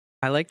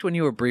I liked when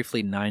you were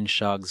briefly 9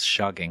 shogs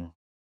shogging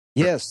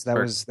Yes, that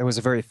was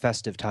a very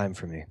festive time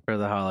for me. for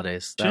the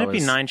holidays. Shouldn't it be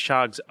 9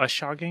 shogs a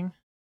shogging?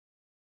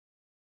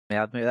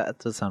 Yeah, maybe that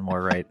does sound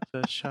more right. A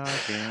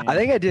shogging. I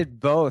think I did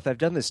both. I've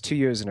done this 2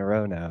 years in a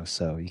row now,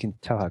 so you can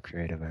tell how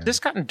creative I am. Has this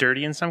gotten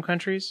dirty in some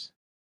countries?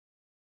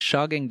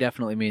 Shogging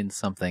definitely means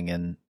something,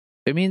 and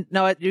it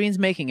means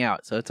making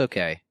out, so it's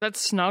okay.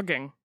 That's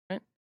snogging.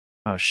 Right?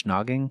 Oh,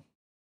 schnogging?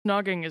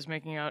 Snogging is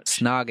making out.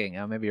 Snogging.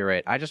 Oh, maybe you're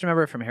right. I just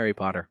remember it from Harry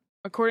Potter.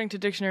 According to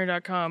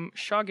dictionary.com,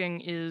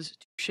 shogging is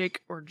to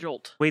shake or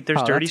jolt. Wait,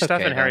 there's Oh, dirty that's stuff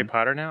okay, in Harry then.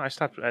 Potter now? I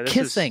stopped.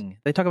 Kissing.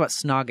 They talk about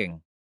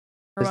snogging.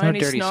 There's no Hermione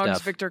dirty snogs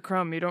stuff. Victor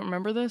Crumb. You don't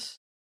remember this?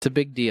 It's a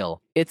big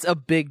deal. It's a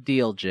big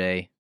deal,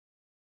 Jay.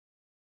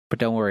 But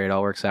don't worry, it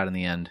all works out in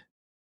the end.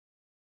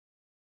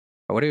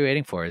 What are we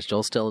waiting for? Is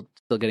Joel still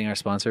getting our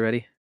sponsor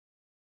ready?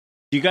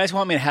 Do you guys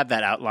want me to have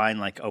that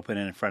outline open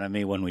in front of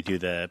me when we do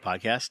the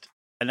podcast?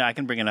 And I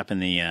can bring it up in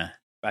the.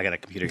 I got a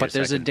computer. But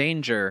there's a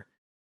danger.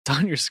 It's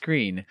on your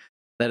screen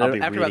that I'll be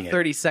after about reading it.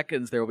 30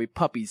 seconds, there will be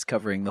puppies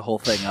covering the whole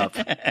thing up,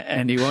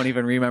 and you won't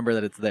even remember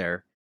that it's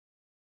there.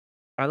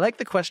 I like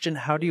the question,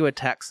 how do you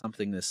attack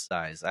something this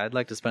size? I'd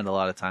like to spend a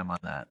lot of time on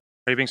that.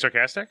 Are you being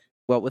sarcastic?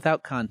 Well,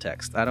 without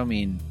context. I don't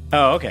mean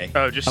Oh, okay.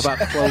 Oh, just about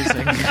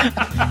closing.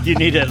 You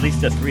need at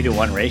least a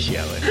 3-to-1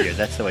 ratio in here.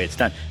 That's the way it's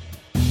done.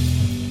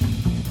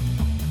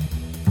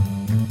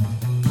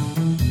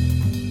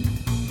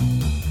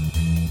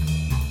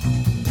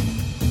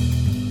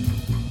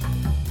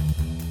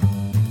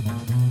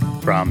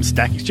 From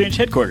Stack Exchange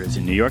headquarters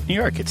in New York, New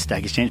York, it's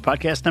Stack Exchange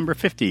podcast number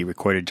 50,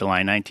 recorded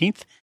July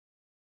 19th.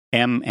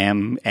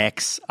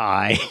 MMXII,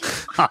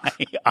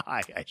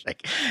 I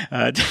think.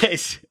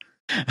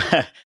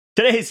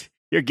 Today's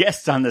your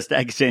guests on the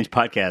Stack Exchange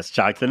podcast,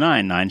 Shog the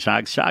Nine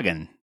Shog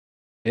Shoggin.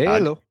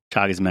 Hello.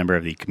 Shog is a member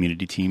of the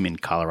community team in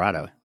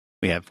Colorado.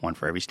 We have one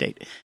for every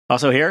state.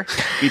 Also here,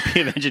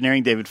 VP of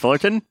Engineering, David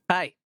Fullerton.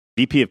 Hi.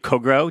 VP of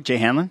CoGrow, Jay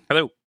Hanlon.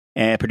 Hello.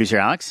 And producer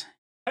Alex.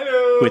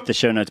 Hello. With the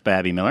show notes by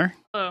Abby Miller.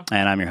 Hello.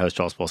 And I'm your host,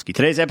 Joel Spolsky.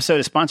 Today's episode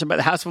is sponsored by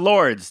the House of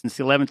Lords. Since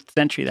the 11th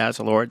century, the House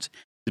of Lords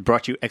has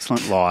brought you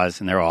excellent laws,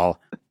 and they're all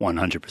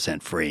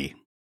 100% free.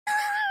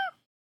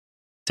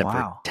 Except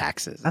Wow. for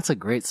taxes. That's a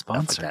great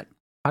sponsor. Stuff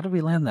How did we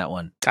land that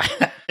one? like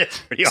that. It's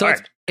pretty So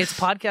hard. it's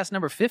podcast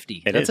number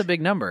 50. It That's is. a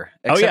big number.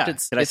 Oh, Except yeah.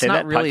 it's, Did I it's say not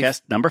that? really.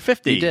 Podcast number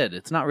 50. You did.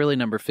 It's not really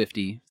number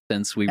 50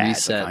 since we It's like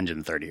reset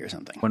 130 or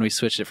something. when we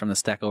switched it from the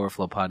Stack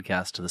Overflow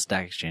podcast to the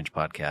Stack Exchange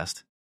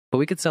podcast. But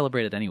we could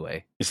celebrate it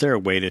anyway. Is there a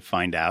way to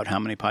find out how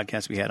many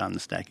podcasts we had on the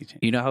Stack Exchange?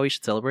 You know how we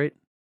should celebrate?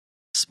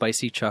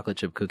 Spicy chocolate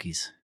chip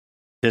cookies.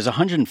 There's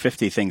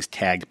 150 things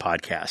tagged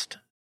podcast.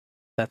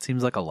 That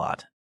seems like a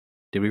lot.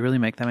 Did we really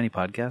make that many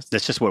podcasts?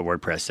 That's just what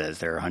WordPress says.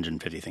 There are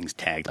 150 things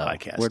tagged Oh,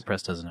 podcast.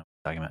 WordPress doesn't know what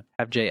we're talking about.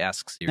 Have Jay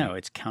ask Siri. No,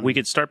 it's counting. We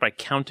could start by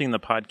counting the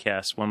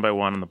podcasts one by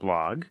one on the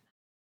blog,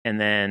 and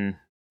then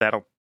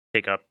that'll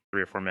take up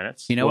 3 or 4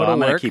 minutes. You know well, what'll I'm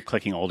going to work? keep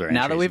clicking older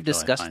Now that entries we've until I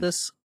discussed find-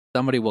 this,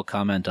 somebody will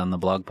comment on the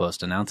blog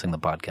post announcing the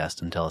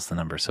podcast and tell us the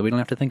number, so we don't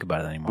have to think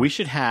about it anymore. We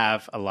should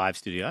have a live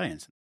studio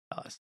audience.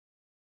 Tell us.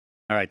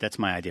 All right, that's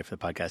my idea for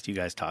the podcast. You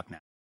guys talk now.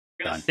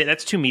 Done.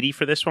 That's too meaty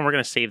for this one. We're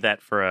going to save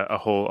that for a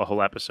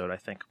whole episode, I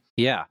think.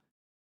 Yeah.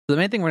 The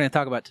main thing we're going to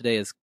talk about today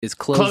is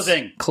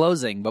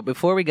closing. But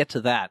before we get to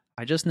that,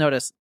 I just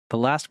noticed the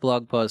last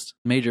blog post,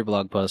 major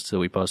blog post that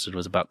we posted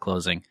was about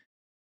closing.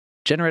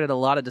 Generated a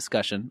lot of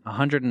discussion,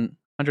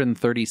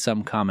 130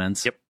 some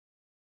comments. Yep.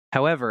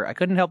 However, I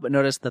couldn't help but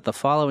notice that the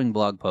following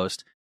blog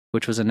post,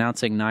 which was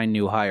announcing 9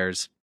 new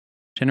hires,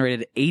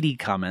 generated 80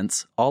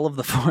 comments, all of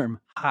the form,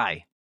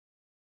 hi,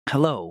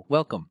 hello,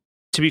 welcome.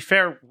 To be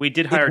fair, we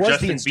did hire It was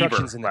Justin the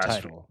instructions Bieber in the last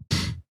week. title.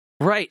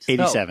 Right.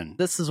 87. So,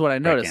 this is what I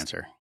Correct noticed.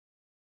 answer.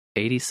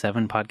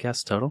 87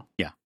 podcasts total?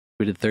 Yeah.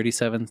 We did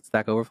 37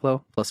 Stack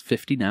Overflow plus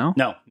 50 now?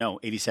 No,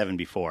 87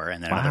 before,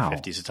 and then Wow. another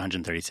 50, so it's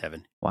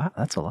 137. Wow,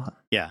 that's a lot.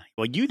 Yeah.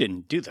 Well, you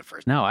didn't do the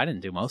first No, I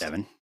didn't do most of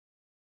them. 7.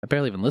 I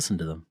barely even listened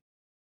to them.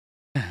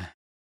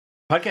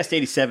 Podcast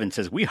 87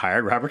 says, we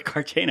hired Robert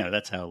Cartano.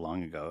 That's how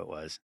long ago it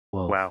was.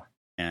 Whoa. Wow.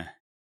 Yeah.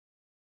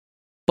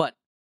 But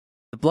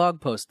the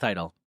blog post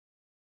title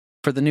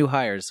for the new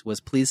hires was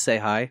Please Say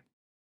Hi,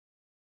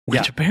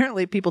 which Yeah.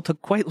 apparently people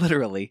took quite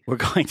literally. We're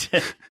going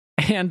to...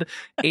 And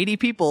 80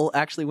 people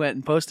actually went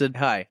and posted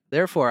hi.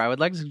 Therefore, I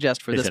would like to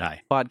suggest for They this said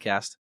hi.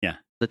 podcast Yeah.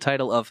 the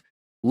title of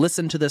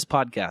Listen to This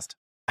Podcast.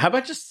 How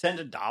about just send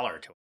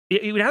 $1 to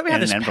it? Now that we have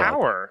And this an envelope.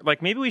 power,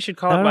 like maybe we should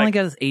call That it would only like.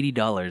 get us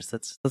 $80.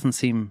 That doesn't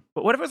seem...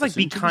 But what if it was like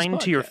be Listen to this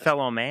kind to your podcast.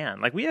 fellow man?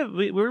 Like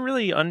we're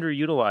really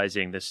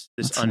underutilizing this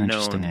That's unknown. an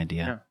interesting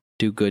idea. Yeah.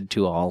 Do good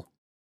to all.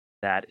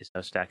 That is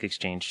how Stack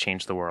Exchange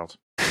changed the world.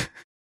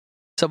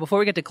 So before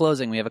we get to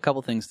closing, we have a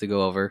couple things to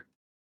go over.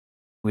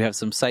 We have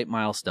some site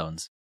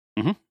milestones.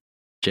 Mhm.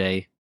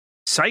 Jay,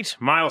 Site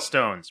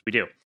milestones. We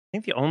do. I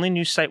think the only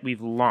new site we've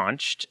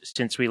launched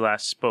since we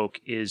last spoke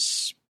is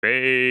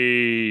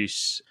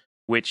Space,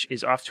 which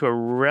is off to a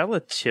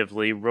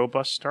relatively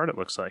robust start, it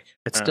looks like.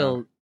 it's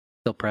still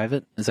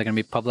private? Is that going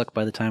to be public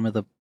by the time of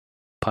the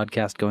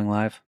podcast going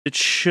live? It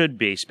should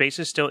be. Space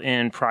is still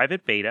in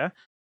private beta.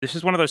 this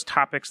is one of those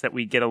topics that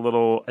we get a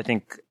little, I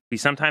think, we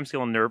sometimes get a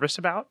little nervous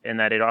about, and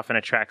that it often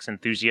attracts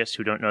enthusiasts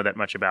who don't know that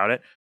much about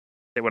it.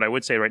 What I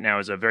would say right now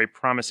is a very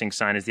promising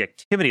sign is the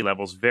activity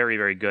level is very,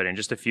 very good. In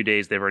just a few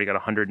days, they've already got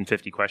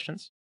 150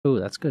 questions. Ooh,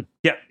 that's good.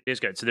 Yeah, it is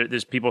good. So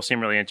there's people seem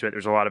really into it.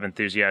 There's a lot of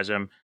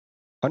enthusiasm.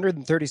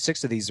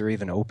 136 of these are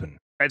even open.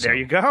 Right, there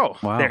you go.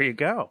 Wow. There you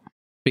go.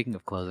 Speaking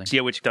of closing.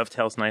 Yeah, which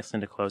dovetails nicely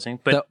into closing.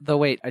 But Though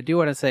wait, I do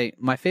want to say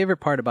my favorite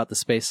part about the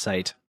space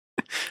site,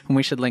 and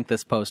we should link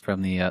this post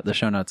from the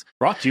show notes.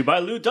 Brought to you by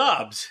Lou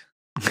Dobbs.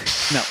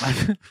 No,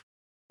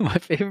 my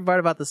favorite part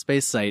about the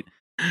space site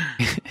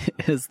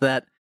is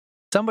that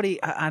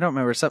somebody, I don't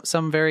remember,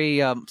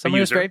 somebody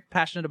was very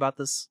passionate about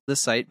this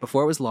site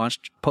before it was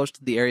launched,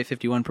 posted the Area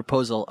 51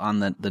 proposal on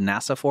the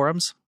NASA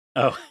forums.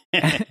 Oh.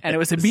 And it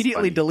was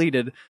immediately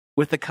deleted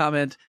with the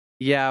comment,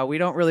 yeah, we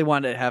don't really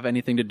want to have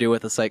anything to do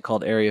with a site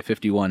called Area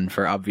 51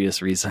 for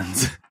obvious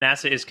reasons.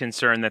 NASA is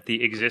concerned that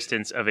the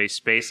existence of a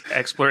space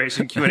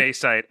exploration Q&A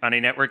site on a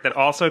network that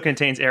also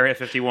contains Area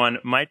 51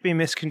 might be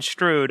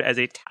misconstrued as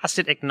a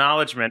tacit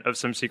acknowledgement of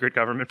some secret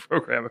government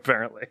program,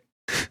 apparently.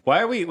 Why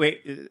are we...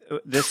 Wait,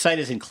 this site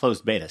is in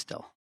closed beta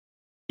still.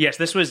 Yes,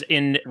 this was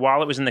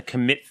while it was in the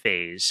commit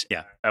phase.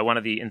 Yeah. One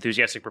of the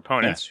enthusiastic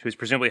proponents, who's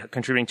presumably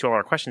contributing to all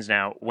our questions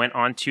now, went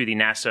on to the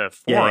NASA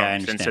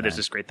forums and said there's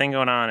this great thing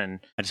going on. And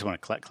I just want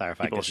to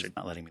clarify because it's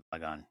not letting me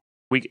log on.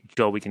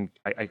 Joel, we can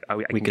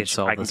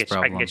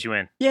get you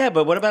in. Yeah,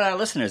 but what about our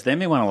listeners? They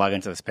may want to log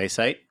into the space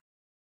site.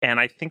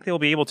 And I think they'll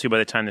be able to by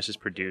the time this is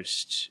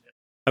produced.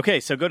 Okay,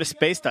 so go to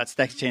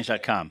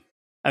space.stackexchange.com.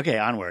 Okay,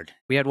 onward.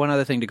 We had one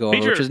other thing to go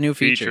over, which is new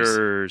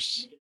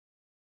features.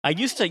 I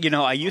used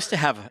to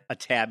have a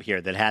tab here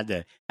that had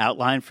the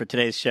outline for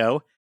today's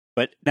show,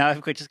 but now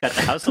I've just got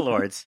the House of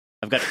Lords.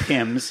 I've got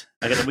PIMS.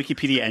 I got the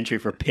Wikipedia entry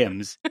for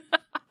PIMS.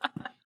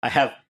 I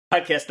have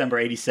podcast number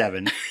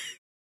 87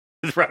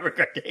 with Robert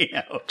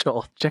Gardeno.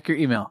 Joel, check your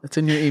email. It's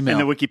in your email.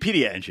 And the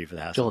Wikipedia entry for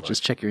the House Joel, of Lords.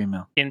 just check your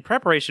email. In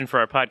preparation for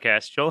our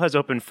podcast, Joel has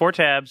opened 4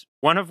 tabs,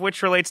 one of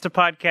which relates to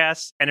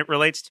podcasts, and it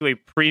relates to a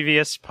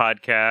previous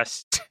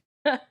podcast.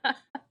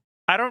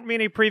 I don't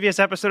mean a previous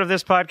episode of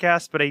this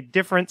podcast, but a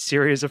different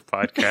series of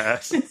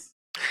podcasts.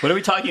 What are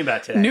we talking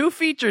about today? New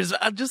features.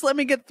 Just let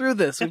me get through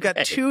this. We've got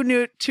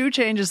two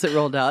changes that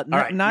rolled out. All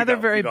right, neither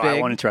very big. I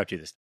won't interrupt you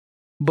this time.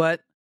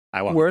 But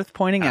worth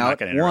pointing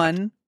out.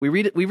 One, we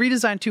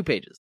redesigned 2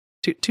 pages.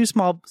 Two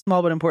small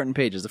but important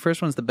pages. The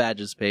first one's the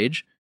badges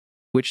page,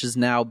 which has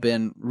now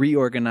been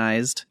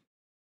reorganized.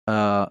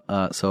 So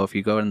if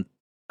you go on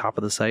top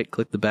of the site,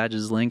 click the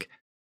badges link,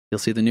 you'll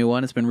see the new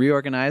one. It's been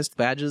reorganized.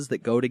 Badges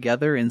that go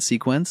together in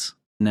sequence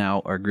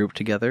now are grouped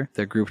together.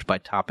 They're grouped by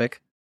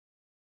topic.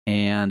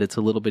 And it's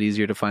a little bit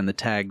easier to find the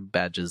tag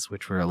badges,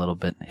 which were a little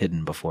bit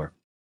hidden before.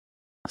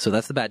 So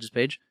that's the badges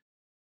page.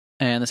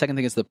 And the second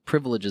thing is the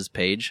privileges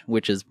page,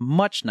 which is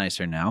much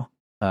nicer now.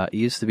 It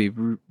used to be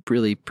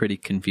really pretty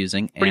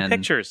confusing. Pretty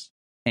pictures.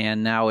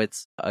 And now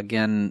it's,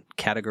 again,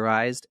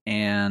 categorized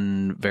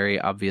and very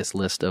obvious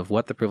list of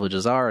what the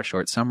privileges are, a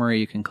short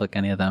summary. You can click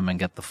any of them and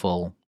get the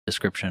full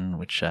description,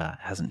 which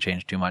hasn't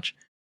changed too much.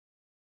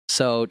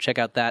 So check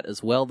out that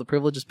as well. The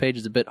privileges page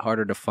is a bit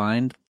harder to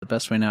find. The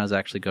best way now is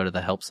actually go to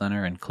the Help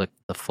Center and click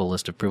the full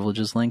list of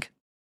privileges link.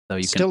 So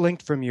you still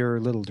linked from your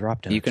little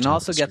drop-down. You can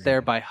also get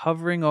there by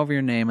hovering over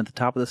your name at the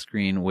top of the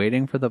screen,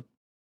 waiting for the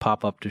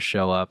pop-up to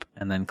show up,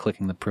 and then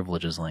clicking the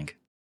privileges link.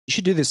 You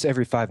should do this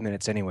every 5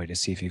 minutes anyway to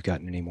see if you've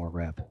gotten any more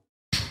rep.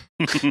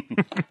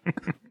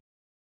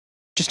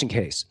 Just in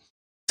case.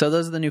 So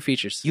those are the new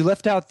features. You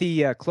left out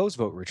the close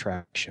vote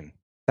retraction.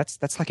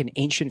 That's like an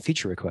ancient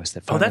feature request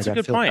that that's a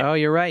good point. Oh,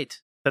 you're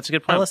right. That's a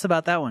good point. Tell us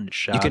about that one,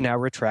 Sean. You can now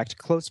retract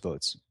close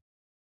votes.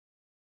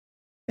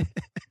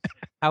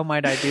 How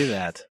might I do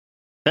that?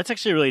 That's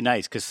actually really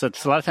nice because a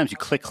lot of times you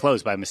click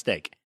close by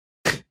mistake.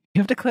 You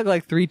have to click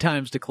like 3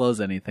 times to close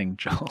anything,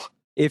 Joel.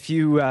 If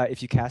you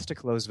cast a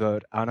close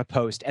vote on a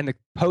post and the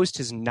post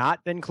has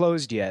not been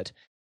closed yet,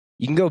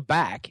 you can go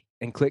back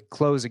and click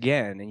close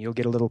again, and you'll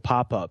get a little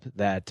pop-up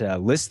that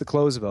lists the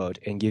close vote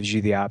and gives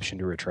you the option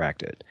to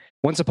retract it.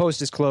 Once a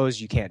post is closed,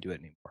 you can't do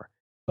it anymore.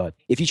 But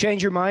if you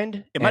change your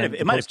mind, it might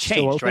have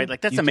changed, right?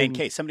 Like that's the main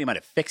case. Somebody might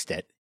have fixed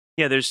it.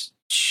 Yeah, there's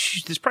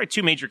probably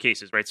 2 major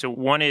cases, right? So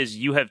one is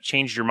you have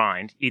changed your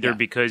mind, either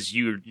because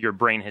your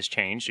brain has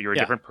changed, so you're a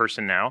different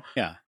person now,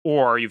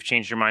 or you've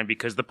changed your mind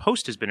because the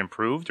post has been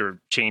improved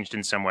or changed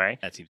in some way.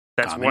 That's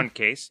common. One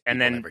case, and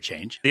People then never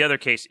change. The other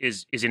case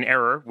is an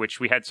error, which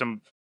we had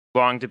some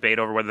long debate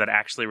over whether that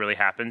actually really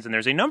happens, and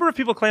there's a number of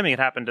people claiming it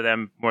happened to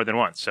them more than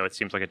once, so it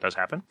seems like it does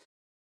happen.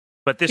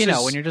 But this is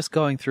when you're just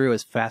going through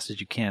as fast as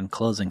you can,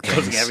 closing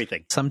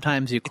everything.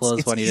 Sometimes you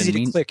close when you didn't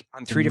mean to click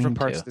on 3 different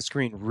parts of the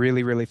screen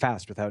really, really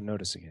fast without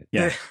noticing it.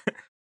 Yeah.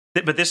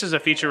 But this is a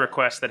feature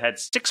request that had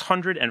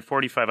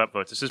 645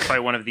 upvotes. This is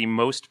probably one of the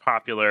most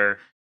popular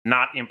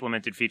not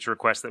implemented feature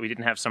requests that we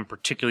didn't have some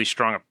particularly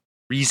strong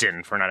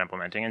reason for not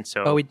implementing. And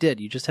so, we did.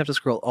 You just have to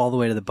scroll all the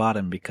way to the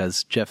bottom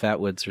because Jeff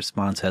Atwood's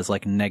response has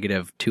like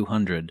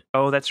 -200.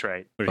 Oh, that's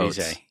right. What did he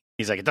say?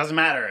 He's like, it doesn't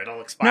matter. It'll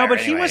expire. No, but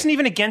anyway. he wasn't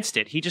even against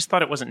it. He just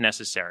thought it wasn't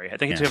necessary. I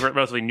think it's a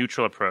relatively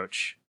neutral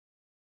approach.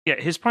 Yeah,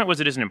 his point was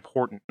it isn't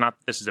important, not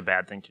that this is a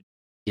bad thing to do.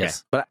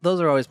 Yes, but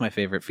those are always my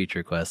favorite feature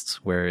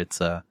requests, where it's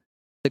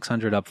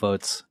 600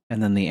 upvotes,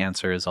 and then the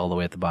answer is all the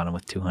way at the bottom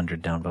with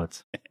 200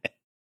 downvotes.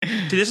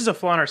 See, this is a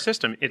flaw in our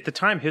system. At the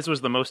time, his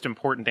was the most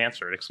important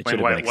answer. It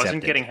explained why it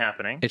wasn't getting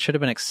happening. It should have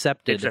been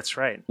accepted. That's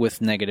right.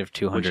 With negative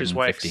 250. Which is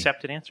why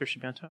accepted answers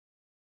should be on top.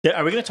 Yeah,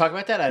 are we going to talk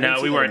about that?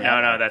 No, we weren't.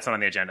 No, that's not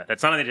on the agenda.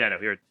 That's not on the agenda.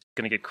 We were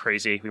going to get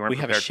crazy. We weren't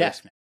prepared have a chef.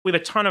 for this. We have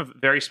a ton of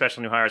very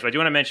special new hires, but I do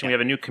want to mention we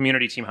have a new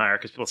community team hire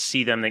because people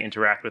see them, they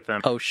interact with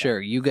them. Oh,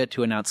 sure. You get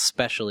to announce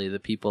specially the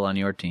people on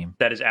your team.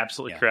 That is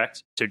absolutely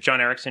correct. So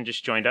John Erickson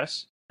just joined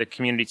us. The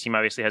community team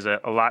obviously has a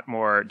lot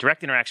more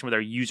direct interaction with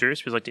our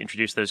users. We'd like to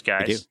introduce those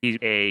guys. He's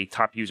a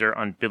top user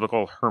on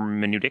biblical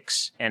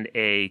hermeneutics and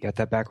a... Got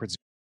that backwards.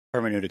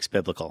 Hermeneutics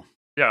biblical.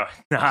 Oh,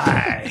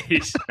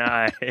 nice.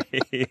 Nice.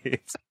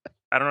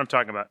 I don't know what I'm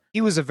talking about. He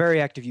was a very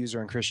active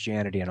user on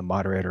Christianity and a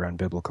moderator on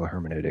biblical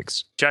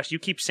hermeneutics. Josh, you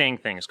keep saying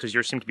things because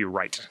you seem to be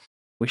right.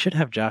 We should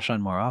have Josh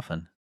on more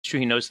often. It's true,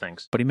 he knows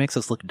things. But he makes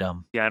us look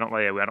dumb. Yeah, I don't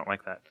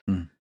like that.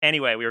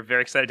 Anyway, we were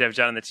very excited to have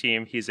John on the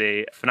team. He's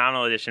a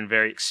phenomenal addition,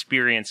 very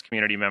experienced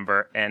community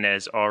member, and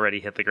has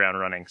already hit the ground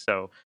running.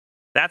 So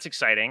that's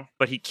exciting,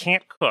 but he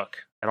can't cook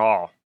at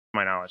all, to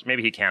my knowledge.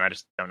 Maybe he can, I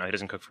just don't know. He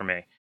doesn't cook for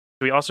me.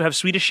 So we also have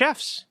Swedish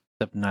chefs.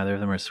 Except neither of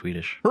them are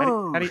Swedish.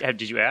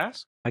 Did you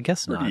ask? I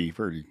guess not.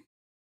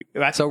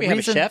 So we have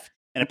a chef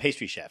and a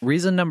pastry chef.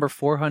 Reason number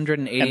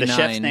 489. And the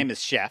chef's name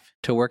is Chef.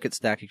 To work at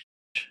Stack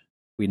Exchange,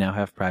 we now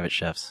have private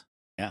chefs.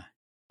 Yeah.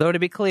 So to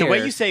be clear, the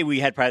way you say we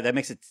had private, that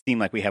makes it seem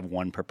like we have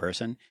one per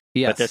person.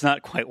 Yes. But there's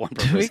not quite one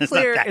per person. To be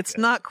clear, it's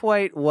not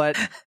quite what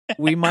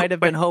we might have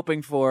been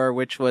hoping for,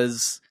 which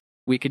was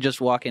we could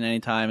just walk in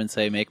anytime and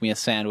say, make me a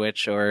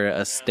sandwich or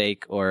a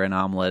steak or an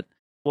omelet.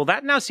 Well,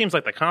 that now seems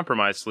like the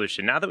compromise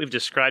solution. Now that we've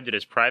described it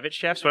as private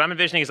chefs, what I'm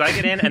envisioning is I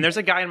get in and there's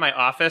a guy in my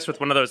office with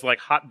one of those like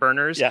hot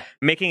burners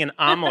making an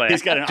omelet.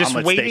 He's got an just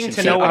omelet waiting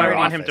station to know what I in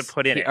want our him to office.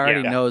 put in He it.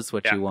 already knows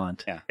what you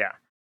want. Yeah.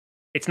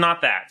 It's not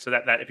that. So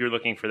that if you're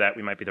looking for that,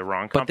 we might be the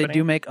wrong company. But they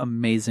do make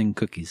amazing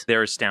cookies.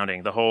 They're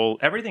astounding.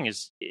 Everything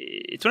is,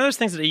 it's one of those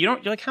things that you're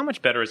like, how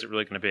much better is it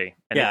really going to be?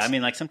 And I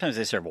mean, like sometimes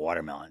they serve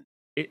watermelon.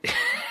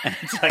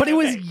 But it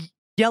was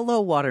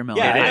yellow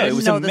watermelon. Yeah, I didn't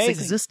was know amazing. this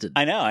existed.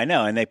 I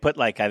know, and they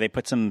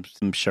put some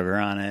sugar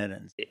on it,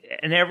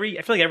 and I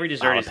feel like every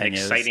dessert is an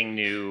exciting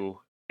new.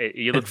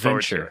 You look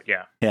forward to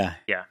it. Yeah.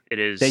 It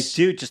is. They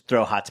do just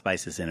throw hot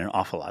spices in an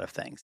awful lot of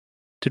things.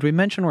 Did we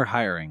mention we're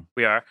hiring?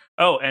 We are.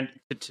 Oh, and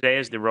today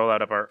is the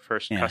rollout of our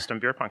first custom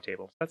beer pong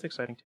table. That's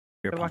exciting too.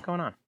 There's a lot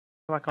going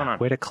on.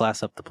 Way to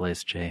class up the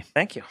place, Jay.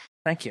 Thank you.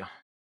 To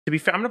be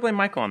fair, I'm going to blame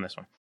Michael on this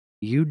one.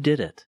 You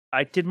did it.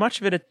 I did much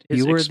of it at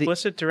his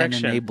explicit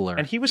direction. An enabler.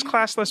 And he was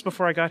classless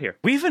before I got here.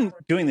 We've been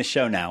doing the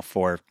show now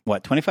for,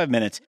 25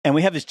 minutes, and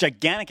we have this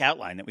gigantic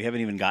outline that we haven't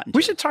even gotten to.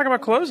 We should talk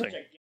about closing.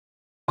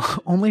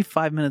 Only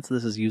 5 minutes of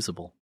this is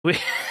usable.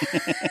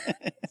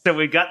 So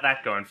we got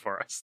that going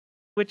for us,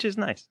 which is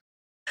nice.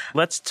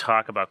 Let's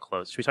talk about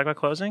closing. Should we talk about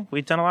closing?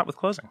 We've done a lot with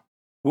closing.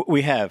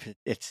 We have.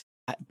 It's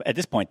at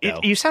this point, though.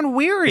 You sound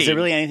weary. Is there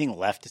really anything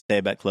left to say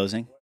about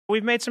closing?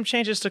 We've made some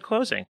changes to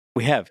closing.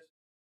 We have.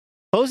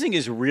 Closing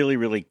is really,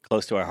 really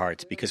close to our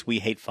hearts because we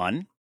hate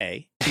fun,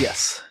 A.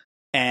 Yes.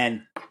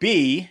 And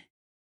B,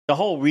 the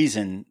whole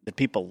reason that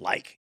people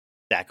like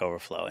Stack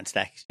Overflow and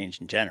Stack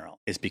Exchange in general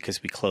is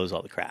because we close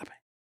all the crap.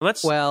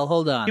 Well,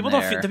 hold on. People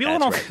don't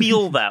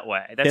feel that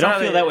way. They don't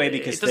feel that way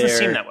because it doesn't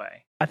seem that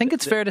way. I think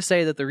it's fair to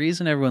say that the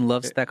reason everyone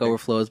loves Stack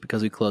Overflow is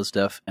because we close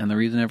stuff, and the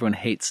reason everyone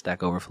hates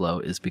Stack Overflow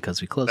is because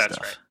we close stuff.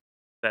 Right.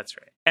 That's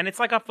right. And it's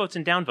like upvotes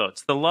and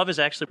downvotes. The love is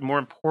actually more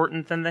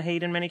important than the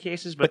hate in many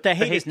cases. But the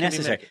hate is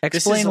necessary.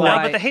 Explain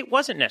why. But the hate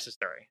wasn't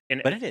necessary.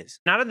 But it is.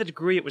 Not at the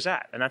degree it was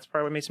at. And that's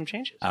probably why we made some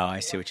changes. Oh, I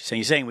see what you're saying.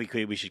 You're saying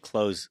we should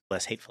close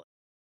less hatefully.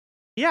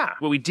 Yeah.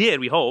 What we did,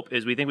 we hope,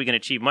 is we think we can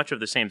achieve much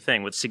of the same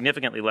thing with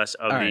significantly less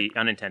of the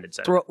unintended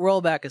side. Roll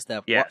back a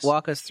step. Yes.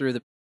 Walk us through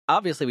the...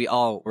 Obviously, we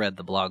all read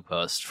the blog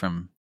post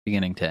from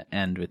beginning to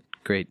end with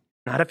great...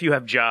 Not if you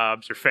have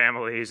jobs or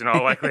families. In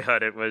all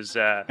likelihood, it was...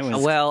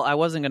 Well, I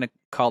wasn't going to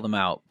call them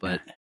out,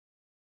 but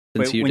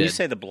since you when did. You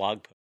say the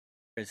blog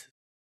post...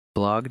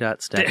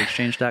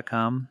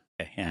 blog.stackexchange.com.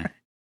 Okay, yeah.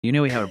 You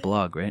know we have a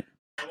blog, right?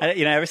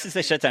 Ever since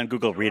they shut down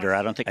Google Reader,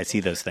 I don't think I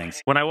see those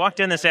things. When I walked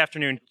in this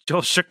afternoon,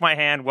 Joel shook my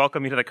hand,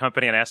 welcomed me to the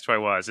company, and asked who I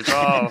was. It's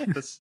all...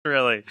 it's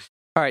really...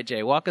 All right,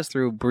 Jay, walk us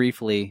through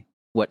briefly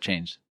what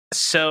changed.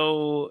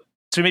 So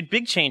we made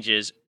big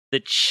changes. The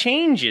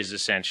changes,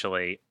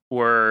 essentially...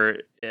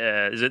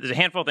 there's a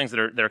handful of things that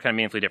are kind of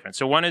meaningfully different.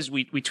 So one is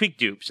we tweaked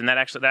dupes, and that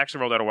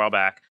actually rolled out a while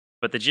back.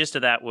 But the gist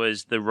of that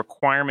was the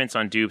requirements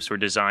on dupes were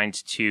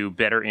designed to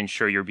better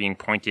ensure you're being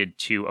pointed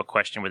to a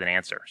question with an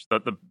answer. So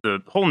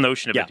the whole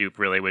notion of a dupe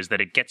really was that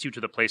it gets you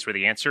to the place where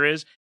the answer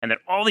is, and that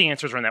all the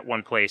answers are in that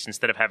one place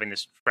instead of having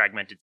this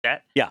fragmented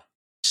set. Yeah.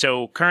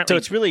 So currently, so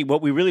it's really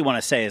what we really want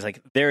to say is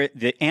like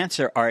the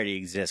answer already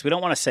exists. We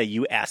don't want to say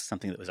you asked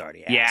something that was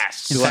already asked.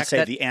 Yes. We In want to fact, say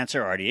that- the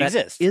answer already That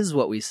exists. is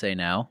what we say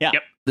now. Yeah.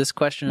 Yep. This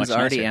question Much is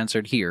already nicer.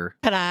 answered here.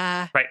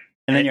 Ta-da! Right.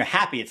 And then you're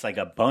happy. It's like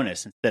a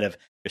bonus instead of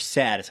you're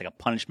sad. It's like a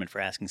punishment for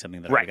asking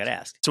something that already got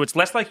asked. So it's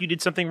less like you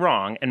did something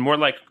wrong and more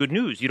like good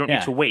news. You don't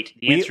need to wait.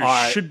 The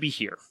answer should be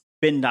here.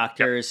 Spin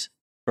doctors,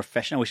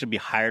 professional. We should be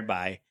hired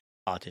by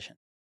politicians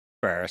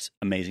for our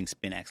amazing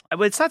spin excellence.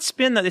 But it's not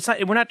spin. It's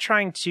not. We're not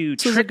trying to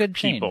This is a trick good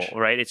people, change.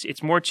 right?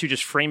 It's more to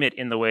just frame it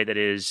in the way that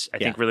is, I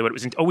think, Yeah. really what it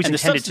was always And the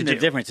intended to substantive do.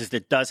 difference is there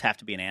does have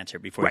to be an answer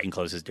before Right. you can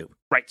close this loop.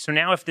 Right. So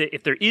now, if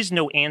there is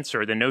no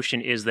answer, the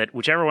notion is that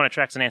whichever one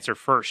attracts an answer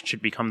first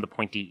should become the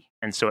pointee,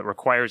 and so it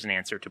requires an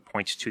answer to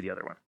point to the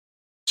other one.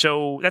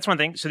 So that's one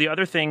thing. So the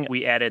other thing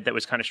we added that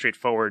was kind of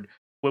straightforward.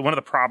 Well, one of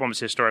the problems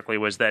historically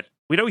was that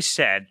we'd always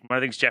said, one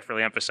of the things Jeff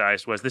really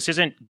emphasized was this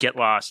isn't get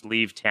lost,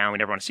 leave town, we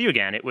never want to see you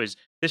again. It was,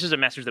 this is a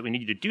message that we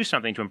need you to do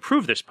something to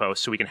improve this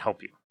post so we can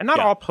help you. And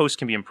not all posts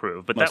can be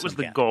improved, but Most that was of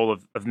the them can. goal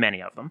of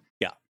many of them.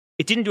 Yeah.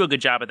 It didn't do a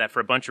good job at that for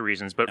a bunch of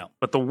reasons, but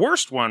the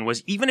worst one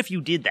was even if you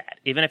did that,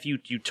 even if you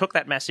took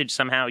that message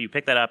somehow, you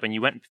picked that up and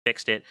you went and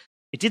fixed it,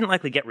 it didn't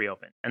likely get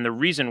reopened. And the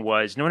reason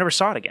was no one ever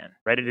saw it again,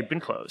 right? It had been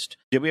closed.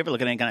 Did we ever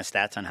look at any kind of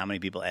stats on how many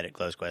people edit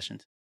closed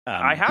questions?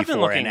 I have been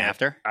before looking and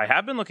after. I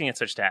have been looking at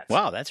such stats.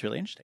 Wow, that's really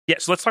interesting. Yeah,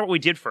 so let's talk what we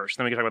did first,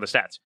 then we can talk about the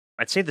stats.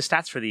 I'd save the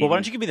stats for the Well, why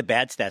don't you give me the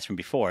bad stats from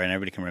before, and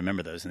everybody can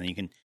remember those, and then you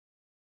can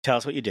tell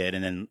us what you did,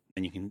 and then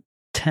you can.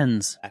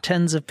 Tens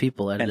of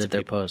people edited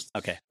their posts.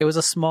 Okay. It was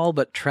a small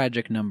but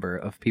tragic number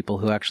of people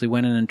who actually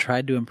went in and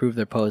tried to improve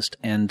their post,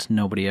 and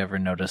nobody ever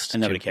noticed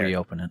And nobody to cared.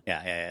 reopen it.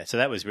 Yeah. So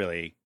that was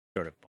really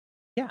sort of.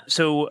 Yeah.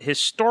 So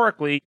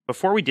historically,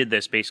 before we did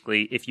this,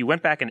 basically, if you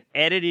went back and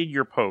edited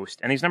your post,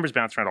 and these numbers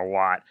bounce around a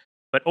lot,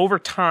 but over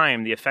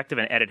time, the effect of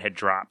an edit had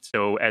dropped.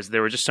 So as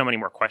there were just so many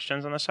more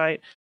questions on the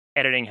site,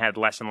 editing had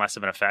less and less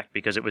of an effect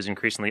because it was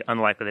increasingly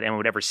unlikely that anyone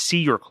would ever see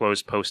your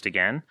closed post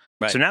again.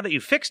 Right. So now that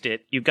you've fixed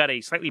it, you've got a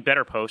slightly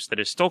better post that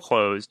is still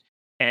closed.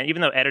 And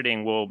even though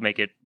editing will make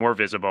it more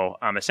visible,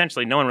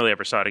 essentially no one really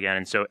ever saw it again.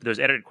 And so those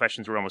edited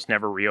questions were almost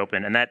never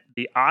reopened. And that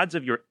the odds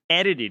of your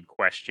edited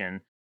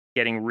question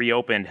getting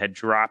reopened had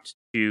dropped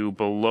to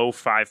below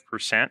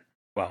 5%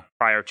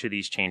 prior to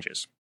these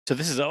changes. So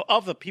this is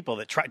of the people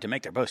that tried to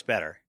make their post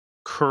better.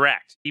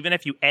 Correct. Even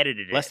if you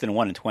edited it. Less than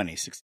 1 in 20.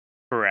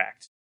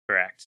 Correct.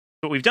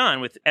 What we've done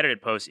with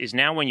edited posts is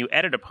now when you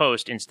edit a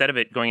post, instead of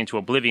it going into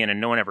oblivion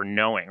and no one ever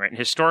knowing, right? And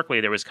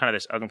historically, there was kind of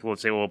this ugly people would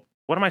say, well,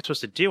 what am I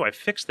supposed to do? I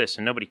fixed this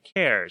and nobody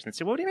cares. And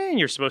say, well, what do you mean?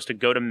 You're supposed to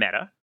go to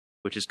Meta,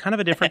 which is kind of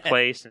a different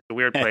place. It's a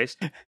weird place.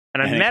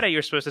 And on Meta,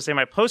 you're supposed to say,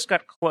 my post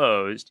got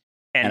closed.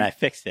 And I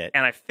fixed it.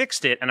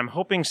 And I'm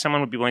hoping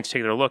someone would be willing to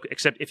take their look.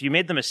 Except if you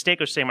made the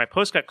mistake of saying, my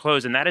post got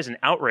closed, and that is an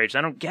outrage.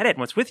 I don't get it.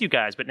 What's with you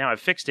guys? But now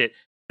I've fixed it.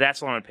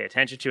 That's all I'm going to pay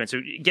attention to. And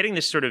so getting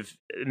this sort of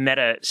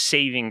meta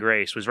saving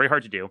grace was very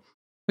hard to do.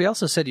 We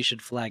also said you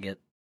should flag it.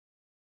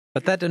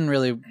 But that didn't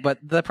really. But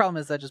the problem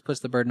is that just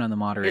puts the burden on the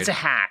moderator. It's a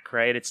hack,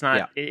 right? It's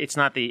not. Yeah. It's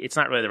not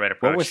really the right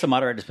approach. What was the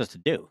moderator supposed to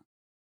do?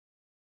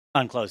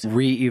 Unclose it.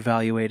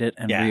 Reevaluate it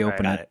and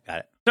reopen Got it.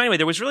 it. So anyway,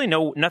 there was really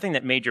nothing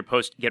that made your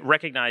post get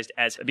recognized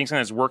as being something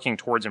that's working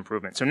towards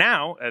improvement. So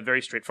now, a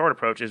very straightforward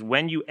approach is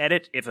when you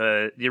edit, if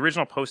the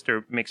original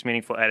poster makes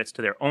meaningful edits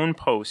to their own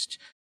post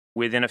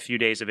within a few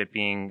days of it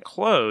being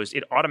closed,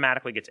 it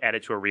automatically gets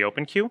added to a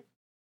reopen queue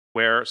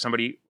where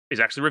somebody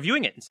is actually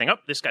reviewing it and saying, oh,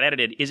 this got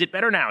edited. Is it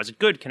better now? Is it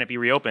good? Can it be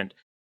reopened?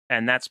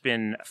 And that's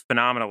been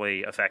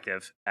phenomenally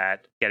effective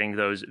at getting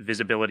those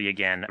visibility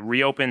again.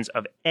 Reopens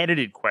of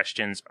edited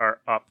questions are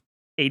up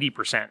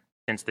 80%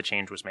 since the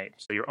change was made.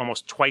 So you're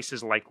almost twice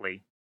as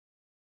likely.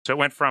 So it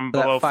went from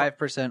below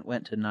 5%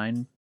 went to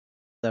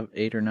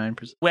 8 or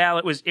 9%. Well,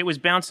 it was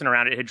bouncing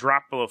around. It had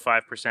dropped below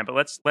 5%. But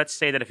let's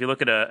say that if you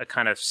look at a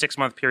kind of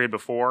 6-month period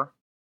before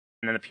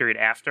and then the period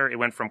after, it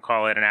went from,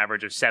 call it, an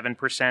average of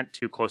 7%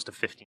 to close to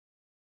 15%.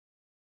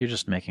 You're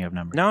just making up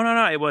numbers. No.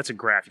 Well, it's a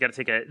graph. You got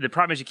to take the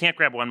problem is you can't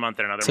grab 1 month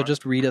and another month. So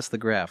just read us the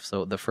graph.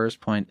 So the first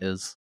point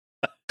is.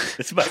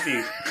 This might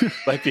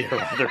be a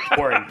rather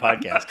boring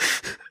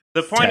podcast.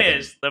 The point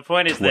is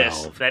 12,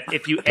 this: that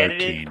if you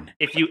 13,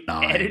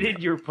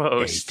 edited your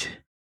post, 8,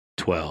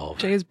 12,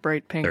 Jay is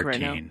bright pink 13, right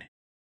now.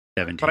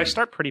 17, but I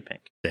start pretty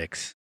pink.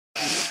 6,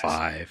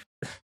 5,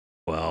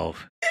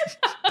 12,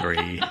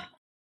 3,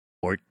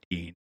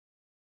 14,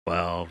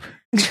 12.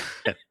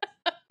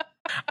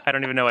 I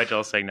don't even know why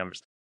Joel's saying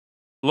numbers.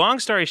 Long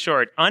story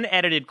short,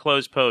 unedited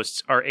closed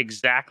posts are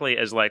exactly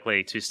as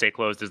likely to stay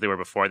closed as they were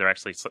before. They're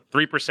actually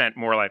 3%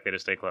 more likely to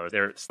stay closed.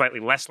 They're slightly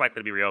less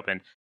likely to be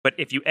reopened. But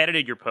if you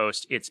edited your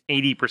post, it's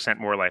 80%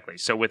 more likely.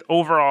 So with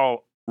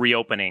overall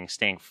reopening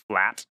staying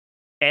flat,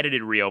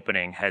 edited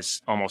reopening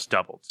has almost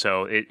doubled.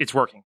 So it's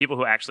working. People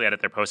who actually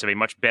edit their posts have a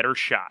much better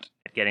shot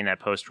at getting that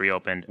post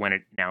reopened when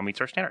it now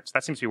meets our standards.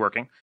 That seems to be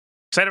working.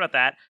 Excited about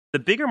that. The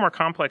bigger, more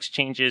complex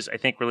changes, I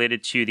think,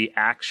 related to the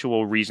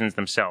actual reasons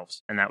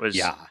themselves. And that was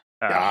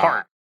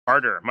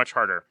much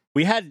harder.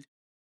 We had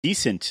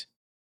decent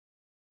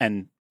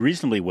and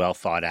reasonably well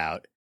thought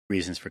out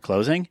reasons for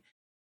closing,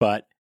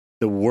 but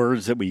the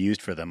words that we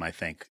used for them, I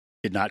think,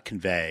 did not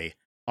convey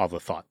all the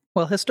thought.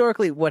 Well,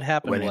 historically, what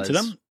happened Went was... into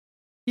them?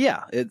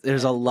 Yeah,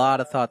 there's a lot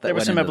of thought that there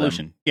was went some into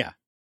evolution. them. Yeah.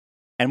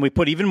 And we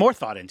put even more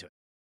thought into it.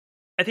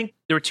 I think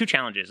there were two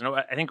challenges. And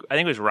I think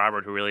it was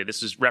Robert who really,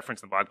 this is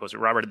referenced in the blog post, but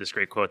Robert had this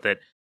great quote that,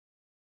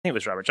 I think it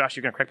was Robert. Josh,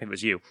 you're going to correct me if it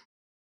was you.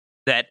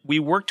 That we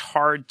worked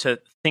hard to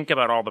think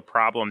about all the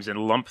problems and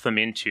lump them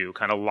into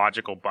kind of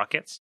logical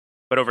buckets.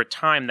 But over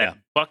time, that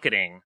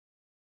bucketing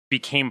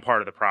became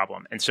part of the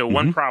problem. And so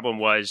one problem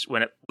was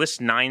when it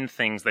lists 9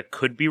 things that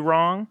could be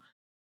wrong,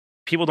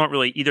 people don't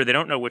really, either they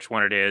don't know which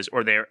one it is,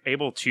 or they're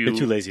able to They're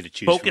too lazy to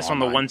choose focus on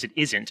the online. ones it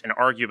isn't and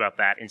argue about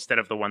that instead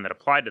of the one that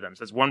applied to them.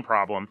 So that's one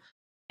problem.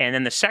 And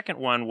then the second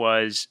one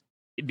was,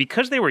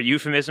 because they were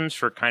euphemisms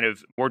for kind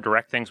of more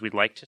direct things we'd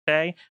like to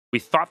say, we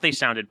thought they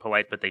sounded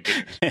polite, but they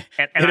didn't. And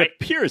it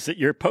appears that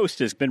your post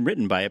has been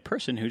written by a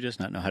person who does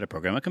not know how to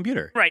program a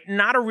computer. Right,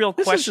 not a real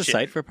This question. is a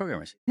site for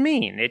programmers.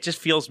 Mean. It just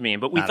feels mean,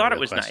 but we Not a thought it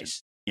real was question.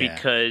 nice Yeah.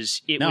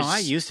 because it No, was... I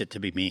used it to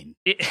be mean.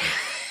 It,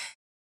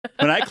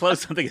 When I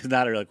close something is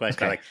not a real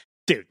question, I'm like,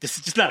 dude, this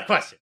is just not a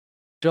question.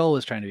 Joel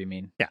was trying to be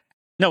mean.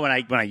 No, when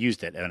I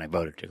used it, when I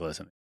voted to close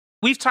something.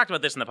 We've talked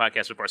about this in the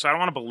podcast before, so I don't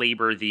want to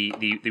belabor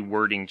the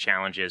wording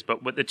challenges.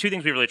 But what the two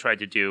things we really tried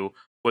to do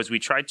was we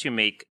tried to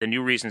make the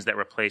new reasons that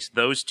replace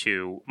those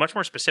two much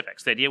more specific.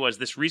 So the idea was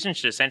this reason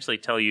should essentially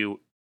tell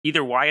you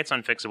either why it's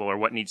unfixable or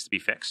what needs to be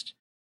fixed.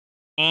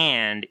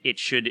 And it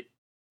should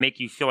make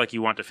you feel like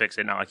you want to fix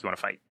it, not like you want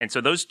to fight. And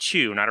so those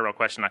two, not a real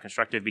question, not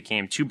constructive,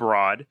 became too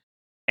broad.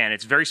 And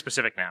it's very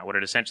specific now. What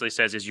it essentially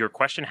says is your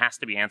question has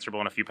to be answerable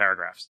in a few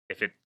paragraphs.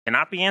 If it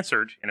cannot be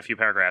answered in a few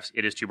paragraphs,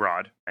 it is too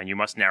broad, and you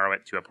must narrow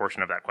it to a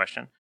portion of that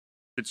question.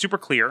 It's super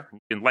clear.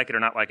 You can like it or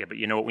not like it, but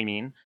you know what we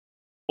mean.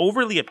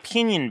 Overly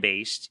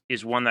opinion-based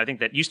is one that I think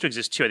that used to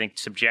exist too. I think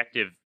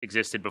subjective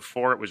existed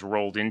before it was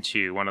rolled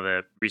into one of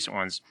the recent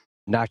ones.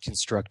 Not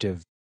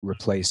constructive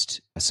replaced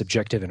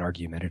subjective and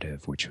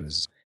argumentative, which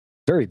was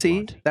very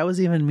blunt. That was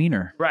even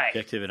meaner. Right.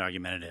 Subjective and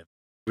argumentative.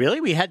 Really?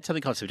 We had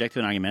something called subjective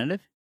and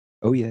argumentative?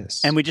 Oh, yes.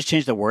 And we just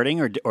changed the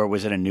wording, or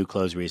was it a new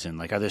closed reason?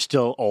 Like, are there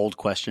still old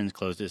questions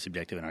closed as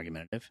subjective and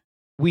argumentative?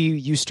 We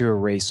used to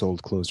erase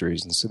old closed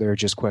reasons, so there are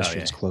just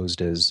questions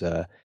closed as...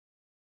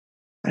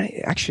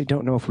 I actually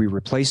don't know if we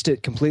replaced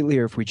it completely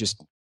or if we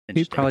just...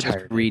 We probably just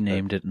retired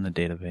renamed it in the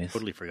database.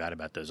 Totally forgot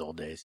about those old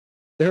days.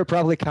 There are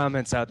probably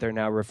comments out there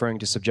now referring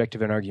to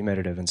subjective and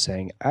argumentative and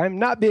saying, I'm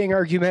not being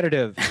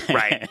argumentative.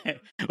 Right.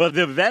 Well,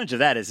 the advantage of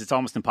that is it's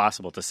almost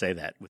impossible to say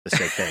that with the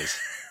straight face.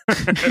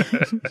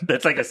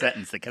 That's like a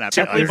sentence that cannot be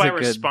Simply uttered. by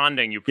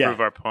responding, you prove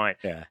our point.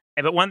 Yeah.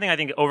 But one thing I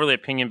think overly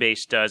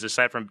opinion-based does,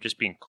 aside from just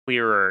being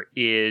clearer,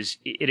 is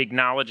it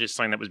acknowledges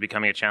something that was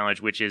becoming a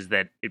challenge, which is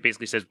that it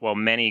basically says, well,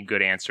 many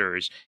good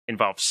answers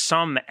involve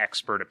some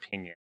expert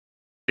opinion.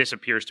 This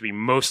appears to be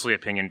mostly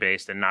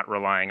opinion-based and not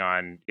relying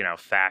on,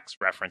 facts,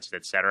 references,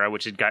 et cetera,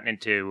 which had gotten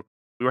into...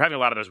 We were having a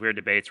lot of those weird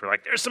debates where,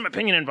 like, there's some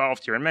opinion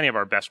involved here, and many of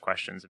our best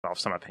questions involve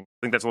some opinion.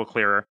 I think that's a little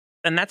clearer.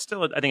 And that's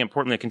still, I think,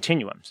 importantly, a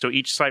continuum. So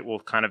each site will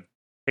kind of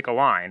pick a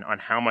line on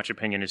how much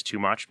opinion is too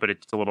much, but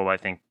it's a little, I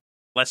think,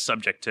 less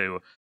subject to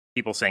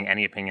people saying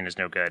any opinion is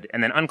no good.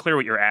 And then unclear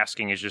what you're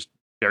asking is just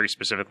very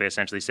specifically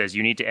essentially says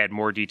you need to add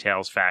more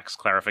details, facts,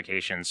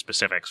 clarifications,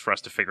 specifics for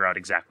us to figure out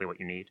exactly what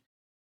you need.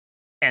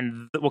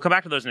 And we'll come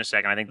back to those in a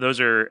second. I think those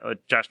are,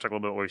 Josh talked a little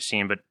bit about what we've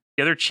seen, but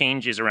the other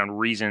changes around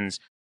reasons.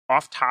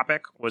 Off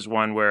topic was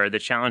one where the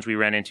challenge we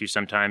ran into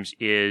sometimes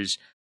is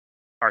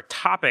our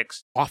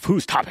topics. Off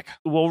whose topic?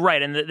 Well,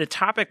 right. And the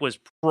topic was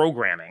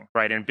programming,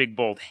 right? And big,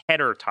 bold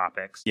header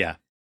topics. Yeah.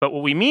 But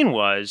what we mean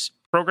was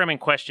programming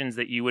questions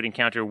that you would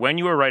encounter when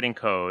you were writing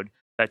code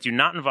that do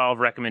not involve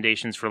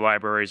recommendations for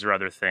libraries or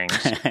other things,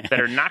 that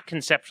are not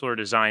conceptual or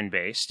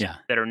design-based,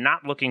 that are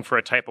not looking for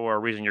a typo or a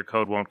reason your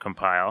code won't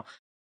compile,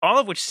 all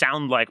of which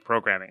sound like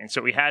programming. And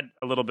so we had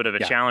a little bit of a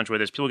challenge where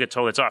people get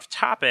told it's off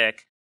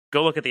topic,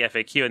 go look at the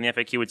FAQ, and the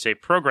FAQ would say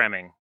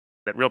programming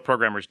that real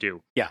programmers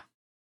do. Yeah.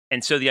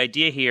 And so the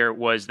idea here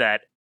was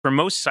that for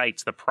most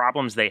sites, the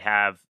problems they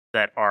have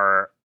that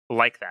are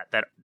like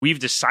that we've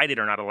decided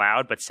are not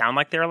allowed, but sound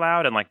like they're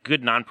allowed, and like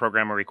good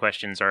non-programmery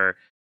questions are,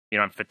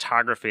 on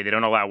photography, they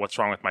don't allow what's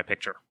wrong with my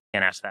picture. You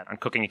can't ask that. On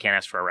cooking, you can't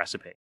ask for a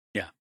recipe.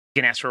 Yeah.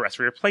 You can ask for a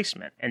recipe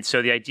replacement. And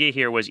so the idea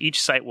here was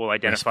each site will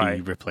identify...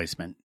 Recipe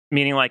replacement.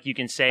 Meaning like you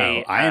can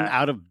say... I am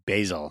out of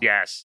basil.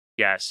 Yes.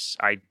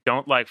 I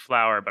don't like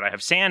flour, but I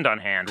have sand on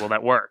hand. Will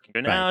that work? You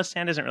go, no,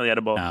 sand isn't really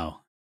edible.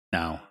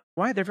 No.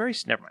 Why? They're very...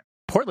 Never mind.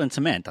 Portland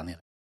cement, on the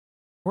other.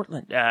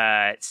 Portland.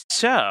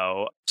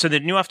 So the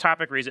new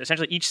off-topic reason,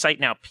 essentially each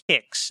site now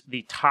picks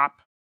the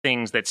top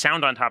things that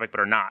sound on topic but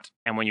are not.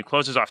 And when you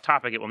close this off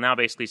topic, it will now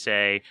basically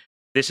say,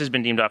 this has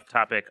been deemed off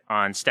topic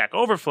on Stack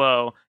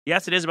Overflow.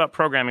 Yes, it is about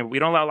programming, but we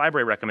don't allow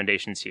library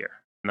recommendations here.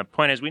 And the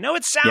point is, we know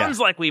it sounds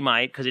like we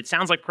might, because it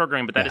sounds like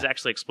programming, but that is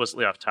actually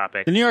explicitly off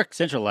topic. The New York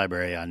Central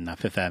Library on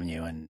Fifth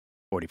Avenue and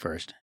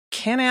 41st.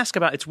 Can ask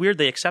about, it's weird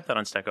they accept that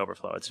on Stack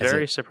Overflow. It's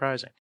very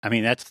surprising. I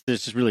mean,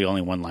 there's just really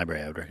only one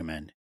library I would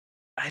recommend.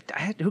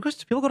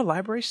 People go to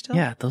libraries still?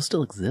 Yeah, those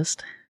still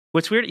exist.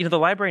 What's weird, the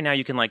library now,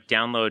 you can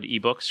download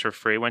ebooks for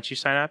free once you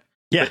sign up.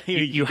 Yeah,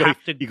 you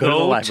have to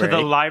go to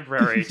the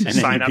library to and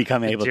sign then you up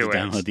become able to do it.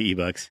 download the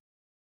ebooks.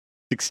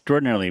 It's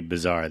extraordinarily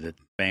bizarre. But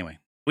anyway.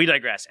 We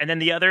digress. And then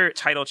the other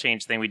title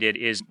change thing we did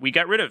is we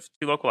got rid of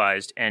Too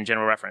Localized and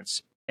General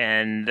Reference.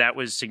 And that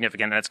was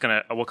significant. That's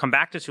we'll come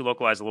back to Too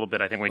Localized a little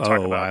bit. I think we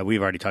talked about.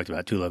 We've already talked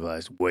about Too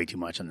Localized way too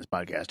much on this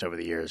podcast over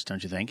the years,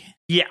 don't you think?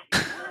 Yeah.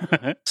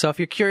 So if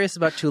you're curious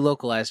about Too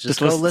Localized,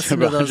 just go listen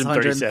to those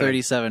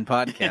 137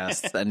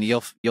 podcasts, and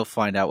you'll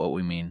find out what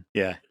we mean.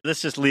 Yeah.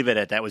 Let's just leave it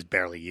at that was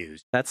barely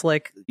used. That's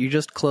like you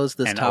just closed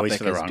this and topic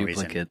for the as wrong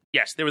duplicate. reason.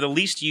 Yes, they were the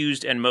least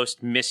used and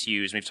most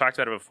misused. We've talked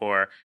about it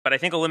before, but I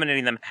think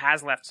eliminating them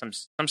has left some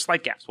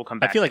slight gaps. We'll come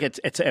back. I feel like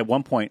it's at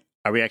one point.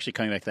 Are we actually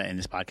coming back to that in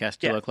this podcast?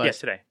 Too Localized? Yes,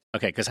 today.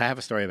 Okay, because I have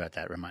a story about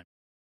that. Remind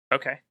me.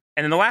 Okay.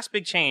 And then the last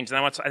big change, and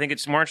I think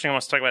it's more interesting. I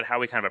want to talk about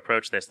how we kind of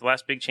approach this. The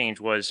last big change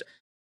was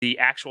the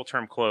actual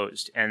term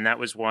closed. And that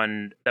was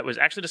one that was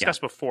actually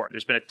discussed before.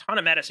 There's been a ton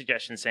of meta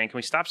suggestions saying, can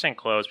we stop saying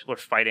closed? People are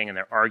fighting and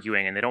they're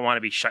arguing and they don't want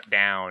to be shut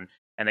down.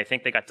 And they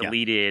think they got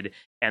deleted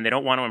and they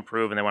don't want to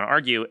improve and they want to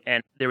argue.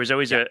 And there was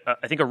always I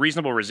think a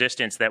reasonable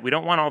resistance that we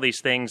don't want all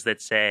these things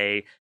that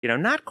say,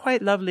 not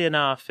quite lovely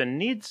enough and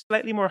needs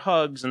slightly more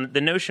hugs. And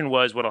the notion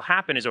was what'll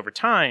happen is over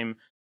time,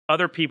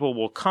 other people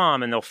will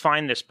come and they'll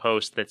find this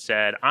post that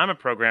said, I'm a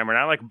programmer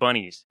and I like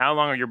bunnies. How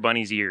long are your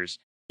bunnies' ears?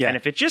 Yeah. And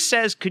if it just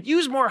says, could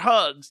use more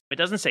hugs, it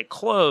doesn't say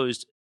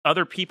closed,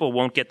 other people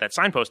won't get that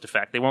signpost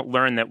effect. They won't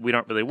learn that we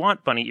don't really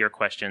want bunny ear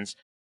questions.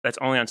 That's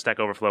only on Stack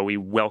Overflow. We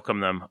welcome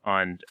them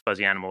on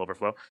Fuzzy Animal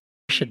Overflow.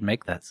 We should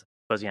make that.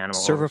 Fuzzy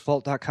Animal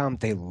Serverfault.com,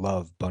 they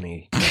love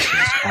bunny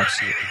questions.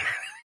 Absolutely.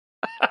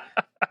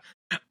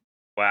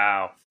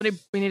 Wow.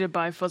 We need to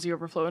buy Fuzzy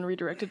Overflow and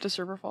redirect it to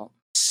Serverfault.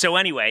 So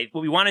anyway,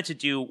 what we wanted to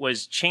do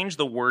was change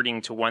the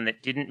wording to one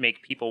that didn't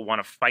make people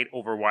want to fight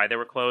over why they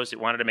were closed. It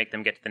wanted to make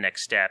them get to the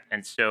next step.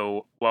 And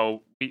so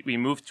while we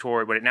moved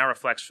toward what it now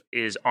reflects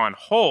is on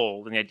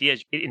hold, and the idea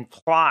is it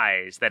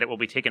implies that it will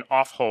be taken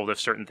off hold if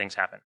certain things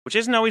happen, which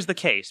isn't always the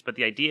case. But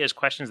the idea is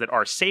questions that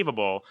are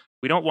savable.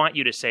 We don't want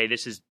you to say,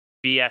 this is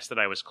BS that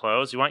I was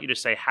closed. We want you to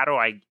say, how do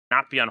I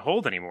not be on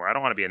hold anymore? I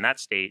don't want to be in that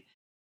state.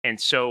 And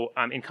so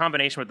in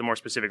combination with the more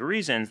specific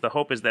reasons, the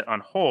hope is that on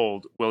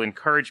hold will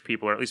encourage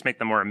people, or at least make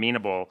them more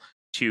amenable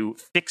to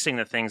fixing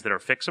the things that are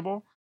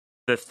fixable.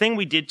 The thing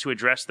we did to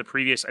address the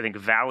previous, I think,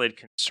 valid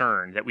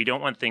concern that we don't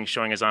want things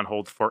showing as on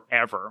hold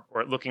forever,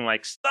 or it looking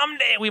like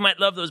someday we might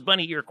love those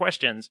bunny ear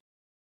questions,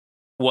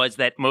 was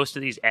that most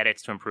of these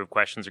edits to improve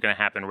questions are going to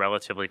happen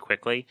relatively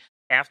quickly.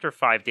 After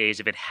 5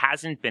 days, if it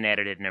hasn't been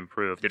edited and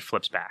improved, it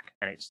flips back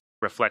and it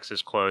reflects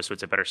as closed, so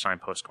it's a better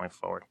signpost going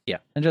forward. Yeah,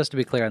 and just to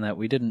be clear on that,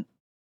 we didn't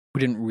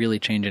really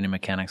change any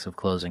mechanics of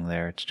closing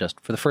there. It's just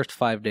for the first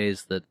 5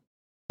 days that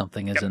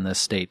something is in this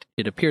state,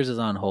 it appears as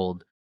on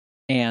hold,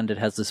 and it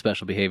has the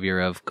special behavior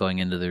of going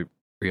into the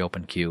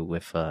reopen queue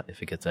if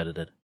it gets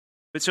edited.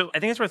 But so I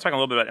think it's worth talking a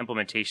little bit about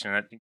implementation, and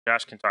I think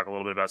Josh can talk a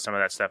little bit about some of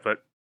that stuff.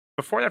 But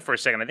before that, for a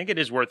second, I think it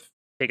is worth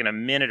taking a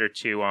minute or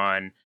two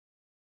on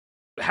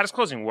how does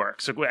closing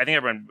work. So I think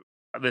everyone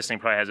listening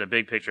probably has a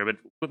big picture,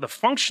 but the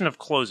function of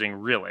closing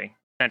really,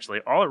 essentially,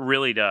 all it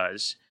really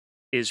does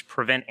is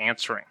prevent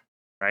answering.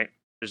 Right?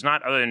 There's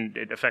not, other than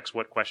it affects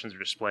what questions are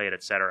displayed,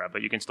 et cetera,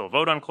 but you can still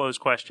vote on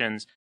closed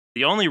questions.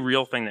 The only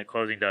real thing that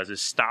closing does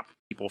is stop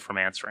people from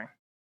answering,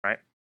 right?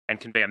 And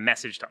convey a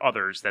message to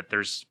others that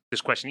this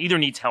question either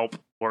needs help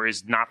or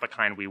is not the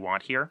kind we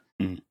want here.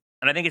 Mm.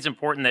 And I think it's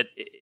important that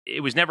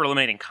it was never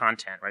eliminating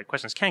content, right?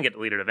 Questions can get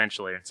deleted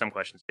eventually, and some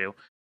questions do,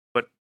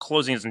 but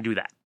closing doesn't do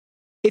that.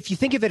 If you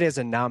think of it as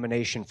a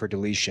nomination for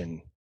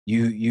deletion,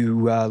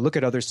 you look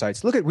at other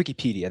sites. Look at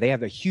Wikipedia. They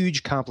have a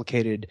huge,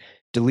 complicated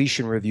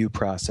deletion review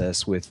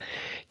process with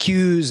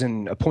queues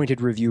and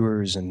appointed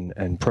reviewers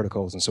and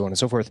protocols and so on and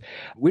so forth.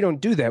 We don't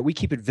do that. We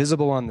keep it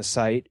visible on the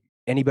site.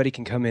 Anybody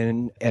can come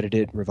in, edit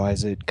it,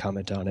 revise it,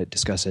 comment on it,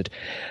 discuss it.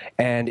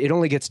 And it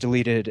only gets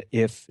deleted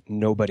if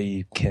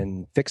nobody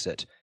can fix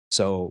it.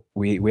 So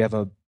we have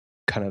a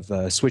kind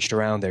of switched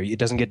around there. It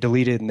doesn't get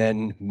deleted and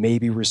then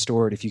maybe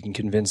restored if you can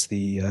convince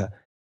the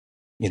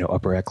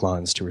upper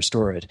echelons to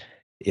restore it.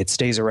 It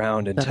stays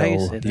around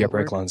until the upper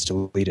echelons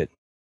delete it.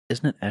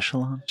 Isn't it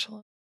echelon?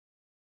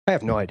 I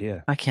have no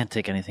idea. I can't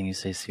take anything you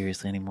say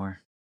seriously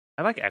anymore.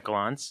 I like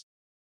echelons.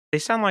 They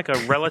sound like a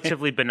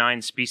relatively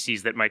benign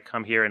species that might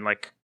come here and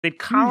they'd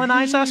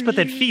colonize us, but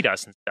they'd feed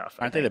us and stuff.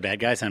 Aren't they the bad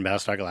guys on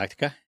Battlestar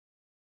Galactica?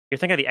 You're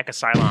thinking of the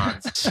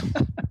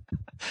Ecosylons.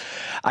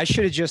 I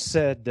should have just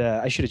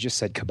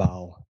said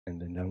Cabal and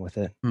been done with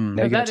it.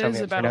 Now you're going to tell me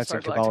I'm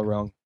pronouncing Cabal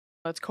wrong.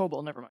 That's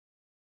COBOL. Never mind.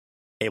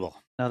 Able.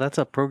 No, that's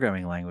a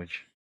programming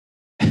language.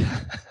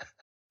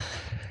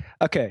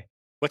 Okay.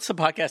 What's the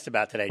podcast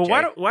about today, well,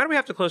 Jay? Why do we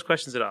have to close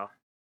questions at all?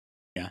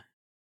 Yeah.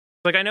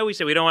 I know we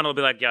said we don't want to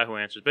be like Yahoo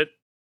Answers, but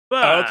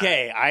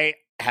okay, I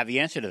have the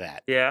answer to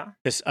that. Yeah?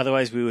 Because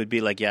otherwise we would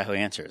be like Yahoo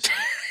Answers.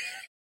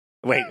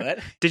 Wait, what?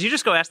 Did you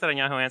just go ask that on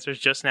Yahoo Answers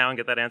just now and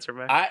get that answer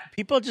back?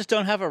 People just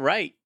don't have a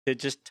right to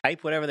just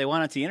type whatever they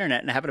want onto the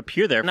internet and have it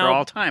appear there for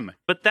all time.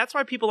 But that's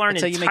why people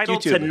aren't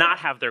entitled to not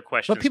have their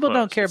questions. But people closed.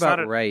 don't care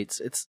about rights.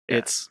 It's.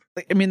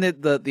 I mean,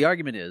 the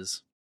argument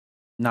is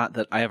not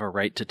that I have a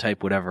right to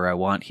type whatever I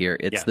want here.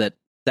 It's that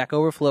Stack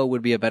Overflow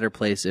would be a better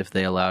place if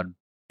they allowed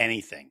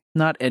anything.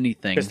 Not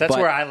anything. Because that's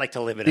where I like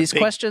to live in these a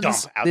big questions, dump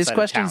outside these of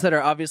questions town. that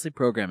are obviously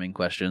programming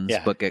questions,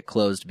 but get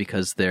closed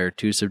because they're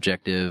too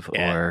subjective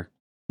or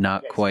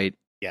not quite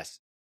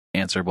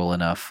answerable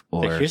enough.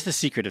 Or But here's the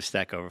secret of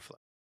Stack Overflow.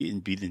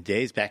 In the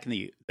days back in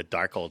the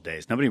dark old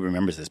days, nobody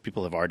remembers this.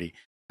 People have already,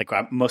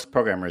 most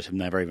programmers have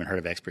never even heard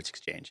of Experts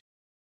Exchange.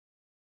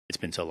 It's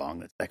been so long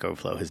that Stack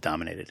Overflow has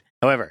dominated.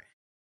 However,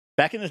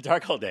 back in the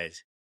dark old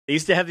days, they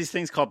used to have these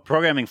things called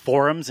programming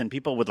forums, and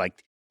people would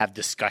have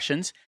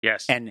discussions.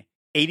 Yes. And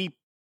 80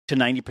 to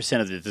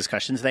 90% of the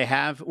discussions they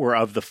have were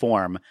of the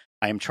form,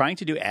 I am trying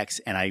to do X,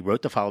 and I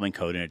wrote the following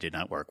code, and it did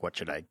not work. What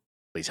should I?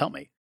 Please help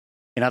me.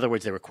 In other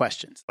words, they were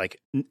questions. 80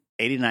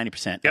 to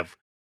 90% of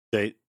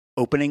the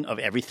opening of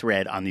every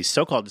thread on these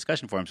so-called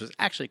discussion forums was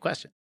actually a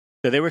question.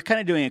 So they were kind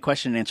of doing a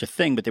question and answer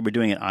thing, but they were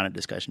doing it on a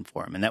discussion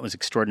forum, and that was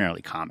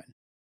extraordinarily common.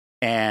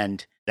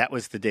 And that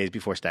was the days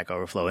before Stack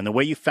Overflow. And the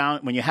way you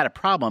found, when you had a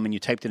problem and you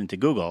typed it into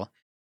Google,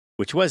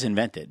 which was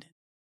invented.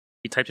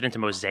 You typed it into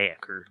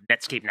Mosaic or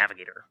Netscape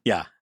Navigator.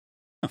 Yeah.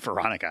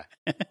 Veronica.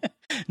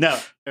 No,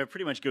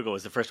 pretty much Google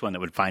was the first one that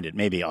would find it.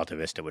 Maybe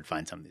AltaVista would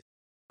find something.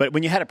 But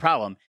when you had a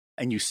problem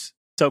and you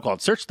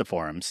so-called searched the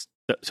forums,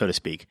 so to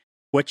speak,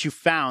 what you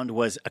found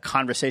was a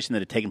conversation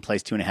that had taken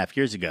place 2.5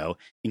 years ago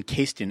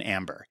encased in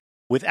amber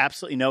with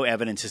absolutely no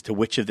evidence as to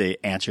which of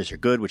the answers are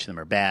good, which of them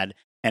are bad.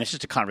 And it's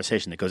just a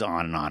conversation that goes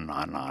on and on and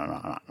on and on and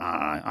on and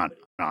on and on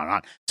and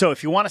on. So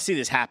if you want to see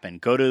this happen,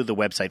 go to the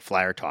website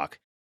Flyer Talk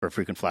for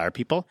frequent flyer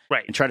people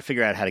and try to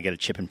figure out how to get a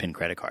chip and pin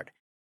credit card.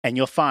 And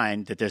you'll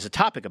find that there's a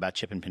topic about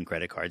chip and pin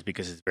credit cards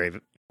because it's very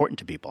important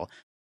to people.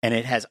 And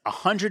it has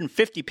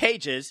 150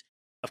 pages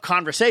of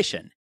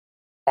conversation,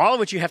 all of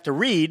which you have to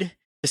read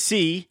to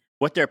see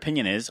what their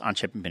opinion is on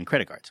chip and pin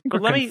credit cards. We're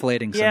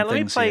conflating some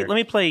things here. Let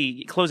me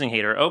play closing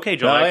hater. Okay,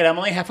 Joel. No, wait, I'm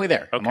only halfway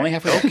there. Okay. I'm only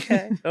halfway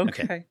there.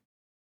 Okay.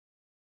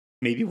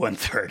 Maybe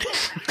 1/3.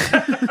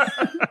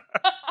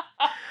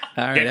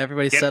 All right,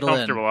 everybody settle in. Get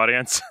comfortable,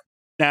 audience.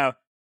 Now,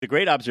 the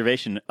great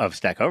observation of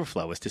Stack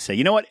Overflow was to say,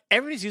 you know what?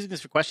 Everybody's using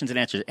this for questions and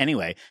answers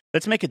anyway.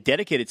 Let's make a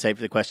dedicated site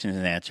for the questions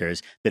and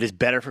answers that is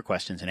better for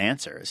questions and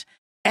answers.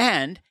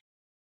 And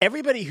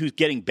everybody who's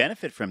getting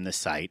benefit from this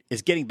site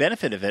is getting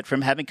benefit of it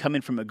from having come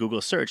in from a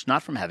Google search,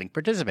 not from having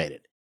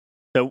participated.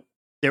 So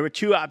there were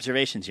two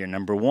observations here.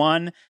 Number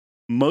one,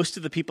 most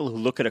of the people who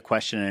look at a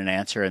question and an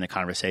answer in the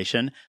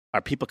conversation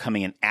are people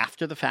coming in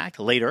after the fact,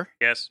 later,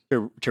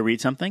 to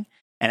read something.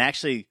 And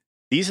actually,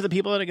 these are the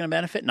people that are going to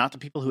benefit, not the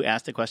people who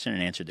asked the question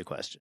and answered the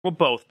question. Well,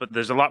 both, but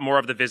there's a lot more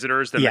of the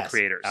visitors than the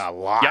creators. A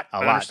lot.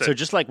 Understood. So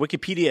just like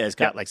Wikipedia has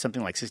got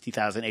something like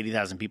 60,000,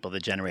 80,000 people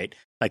that generate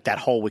that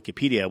whole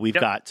Wikipedia, we've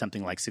got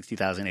something like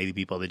 60,000, 80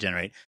 people that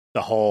generate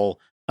the whole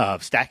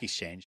Stack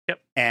Exchange.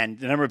 And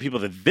the number of people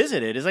that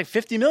visit it is like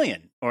 50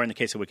 million, or in the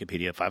case of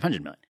Wikipedia,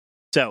 500 million.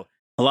 So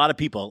a lot of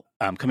people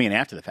coming in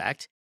after the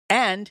fact.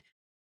 And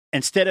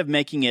instead of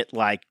making it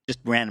like just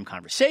random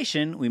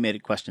conversation, we made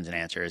it questions and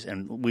answers,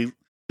 and we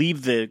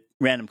leave the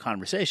random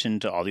conversation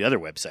to all the other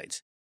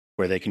websites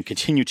where they can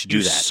continue to do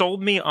that. You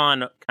sold me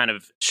on kind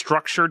of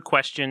structured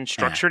questions,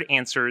 structured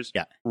answers,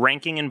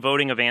 ranking and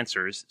voting of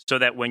answers, so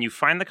that when you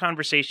find the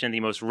conversation, the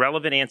most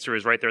relevant answer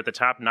is right there at the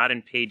top, not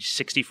in page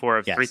 64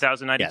 of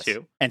 3092. Yes.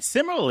 And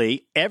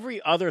similarly,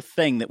 every other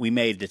thing that we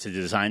made that's a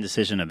design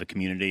decision of the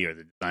community or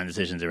the design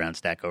decisions around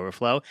Stack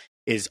Overflow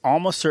is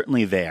almost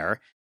certainly there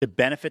to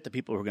benefit the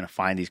people who are going to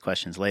find these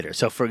questions later.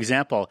 So, for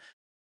example,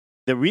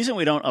 the reason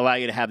we don't allow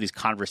you to have these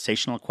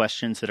conversational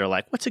questions that are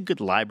like, what's a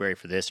good library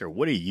for this? Or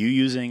what are you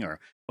using? Or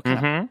what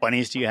kind of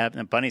bunnies do you have?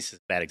 And bunnies is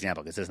a bad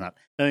example because it's not.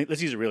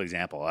 Let's use a real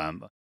example.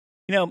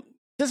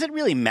 Does it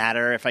really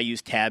matter if I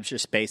use tabs or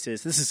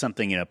spaces? This is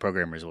something,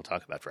 programmers will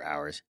talk about for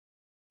hours.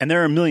 And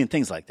there are a million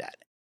things like that.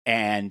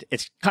 And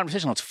it's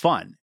conversational. It's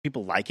fun.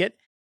 People like it.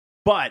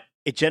 But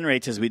it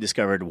generates, as we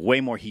discovered,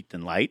 way more heat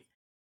than light.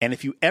 And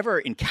if you ever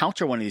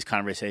encounter one of these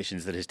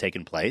conversations that has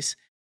taken place,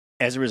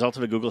 as a result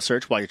of a Google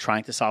search while you're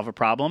trying to solve a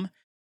problem,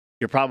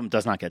 your problem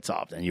does not get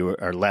solved, and you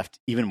are left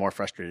even more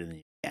frustrated than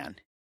you can.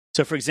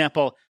 So, for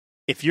example,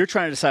 if you're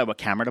trying to decide what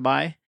camera to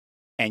buy,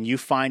 and you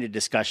find a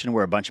discussion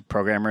where a bunch of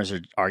programmers are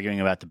arguing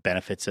about the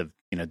benefits of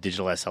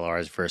digital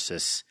SLRs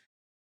versus,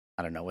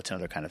 I don't know, what's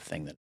another kind of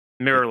thing that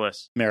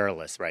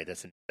mirrorless, right?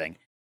 That's the thing.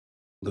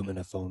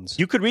 Lumina phones.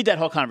 You could read that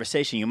whole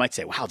conversation. You might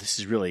say, "Wow, this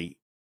is really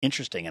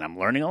interesting, and I'm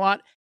learning a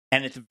lot."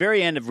 And at the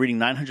very end of reading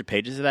 900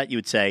 pages of that, you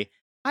would say,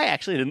 I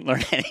actually didn't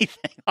learn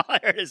anything. All I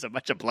heard is a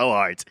bunch of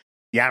blowhards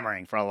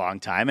yammering for a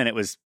long time, and it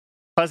was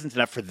pleasant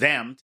enough for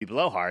them to be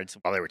blowhards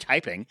while they were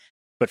typing.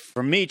 But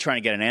for me, trying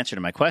to get an answer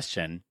to my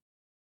question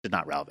is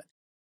not relevant.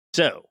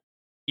 So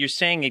you're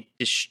saying it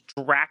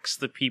distracts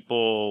the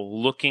people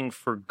looking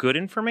for good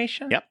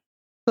information? Yep.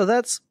 So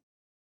that's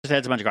just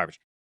adds a bunch of garbage.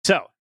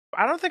 So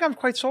I don't think I'm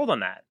quite sold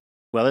on that.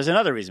 Well, there's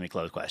another reason we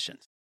close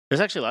questions. There's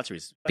actually lots of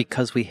reasons.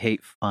 Because we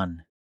hate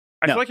fun.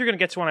 I feel like you're going to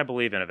get to one I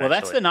believe in eventually.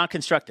 Well, that's the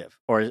non-constructive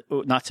or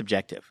not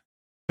subjective.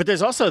 But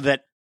there's also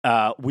that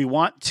we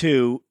want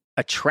to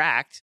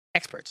attract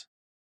experts.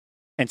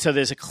 And so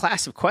there's a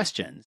class of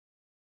questions.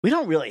 We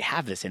don't really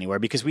have this anywhere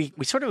because we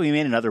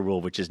made another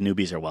rule, which is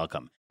newbies are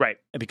welcome. Right.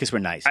 Because we're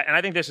nice. And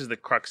I think this is the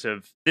crux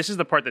of, this is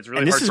the part that's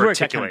really hard to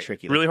articulate. Kind of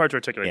tricky. Really hard to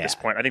articulate at this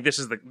point. I think this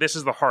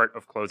is the heart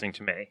of closing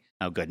to me.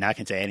 Oh, good. Now I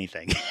can say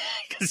anything.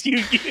 Because you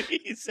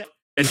said...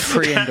 It's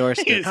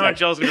pre-endorsed it. How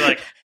Joel's going to be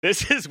like,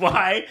 this is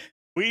why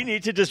we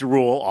need to just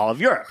rule all of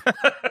Europe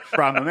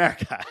from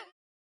America.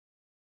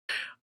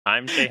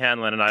 I'm Jay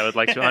Hanlon, and I would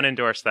like to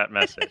unendorse that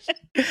message.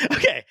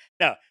 Okay.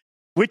 No.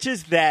 Which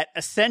is that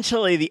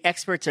essentially the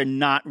experts are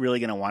not really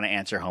going to want to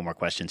answer homework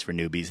questions for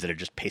newbies that are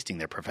just pasting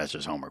their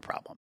professor's homework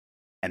problem.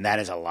 And that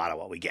is a lot of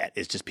what we get,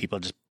 is just people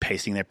just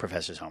pasting their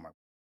professor's homework.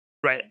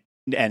 Right.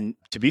 And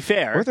to be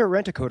fair... Or their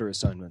rent-a-coder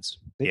assignments.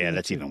 Yeah,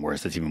 that's even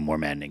worse. That's even more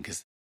maddening because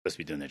they're supposed to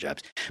be doing their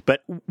jobs.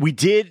 But we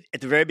did,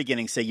 at the very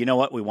beginning, say, you know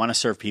what? We want to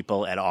serve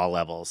people at all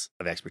levels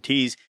of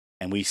expertise.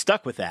 And we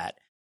stuck with that.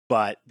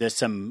 But there's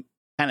some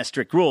kind of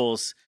strict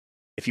rules.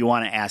 If you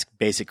want to ask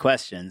basic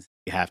questions,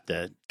 you have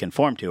to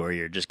conform to, or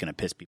you're just going to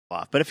piss people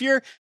off. But if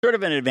you're sort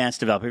of an advanced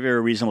developer, if you're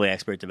a reasonably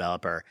expert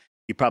developer,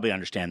 you probably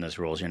understand those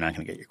rules. You're not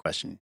going to get your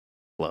question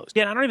closed.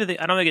 Yeah, I don't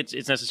think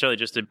it's necessarily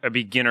just a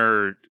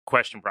beginner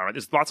question problem.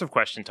 There's lots of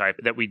question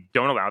type that we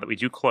don't allow, that we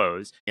do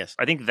close. Yes.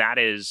 I think that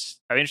is,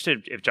 I'm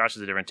interested if Josh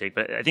has a different take,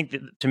 but I think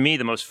that, to me,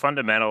 the most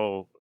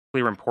fundamental,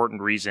 clear,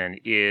 important reason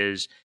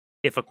is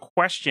if a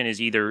question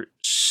is either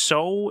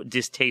so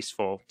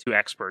distasteful to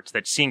experts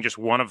that seeing just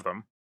one of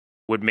them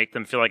would make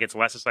them feel like it's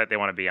less a site they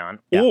want to be on.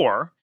 Yeah.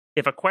 Or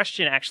if a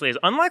question actually is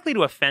unlikely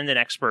to offend an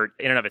expert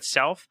in and of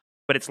itself,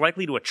 but it's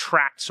likely to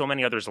attract so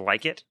many others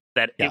like it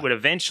that it would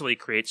eventually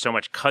create so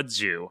much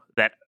kudzu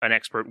that an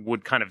expert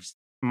would kind of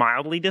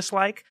mildly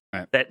dislike,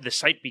 that the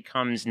site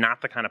becomes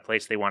not the kind of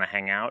place they want to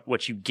hang out.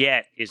 What you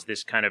get is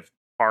this kind of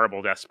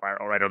horrible death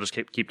spiral, right? It'll just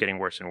keep getting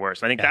worse and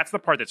worse. And I think that's the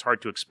part that's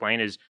hard to explain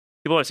is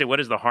people always say,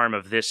 what is the harm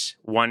of this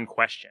one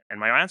question?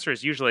 And my answer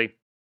is usually,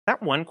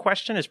 that one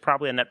question is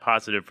probably a net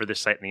positive for this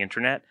site and the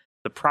internet.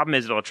 The problem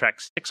is it'll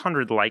attract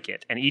 600 like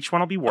it, and each one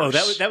will be worse.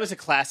 Oh, that was a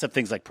class of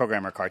things like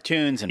programmer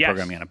cartoons and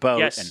programming on a boat.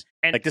 Yes.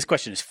 And like this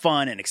question is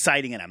fun and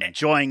exciting, and I'm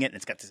enjoying it, and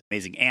it's got this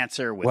amazing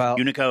answer with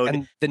Unicode.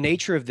 And the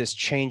nature of this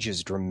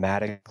changes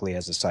dramatically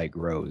as the site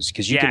grows,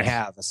 because you can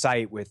have a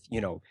site with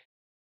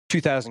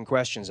 2,000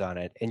 questions on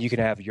it, and you can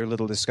have your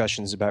little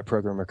discussions about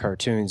programmer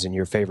cartoons and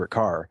your favorite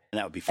car. And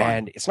that would be fun.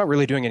 And it's not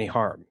really doing any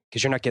harm,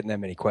 because you're not getting that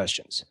many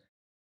questions.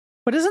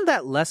 But isn't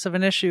that less of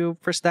an issue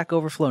for Stack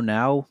Overflow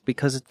now?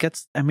 Because it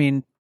gets,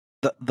 the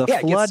it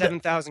flood... gets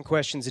 7,000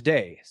 questions a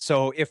day.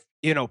 So if,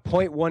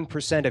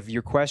 0.1% of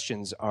your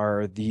questions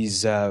are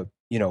these,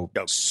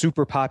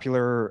 super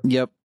popular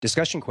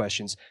discussion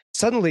questions,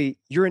 suddenly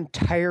your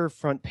entire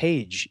front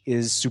page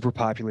is super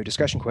popular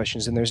discussion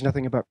questions, and there's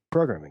nothing about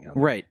programming on it.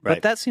 Right.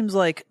 But that seems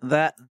like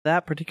that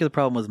particular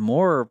problem was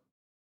more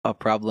a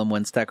problem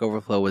when Stack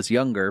Overflow was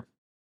younger,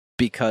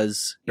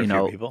 because,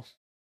 people.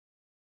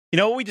 You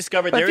know what we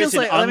discovered? There is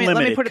an unlimited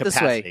let me put it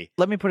capacity. This way.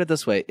 Let me put it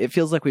this way. It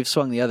feels like we've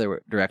swung the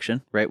other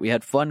direction, right? We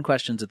had fun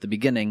questions at the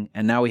beginning,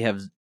 and now we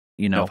have,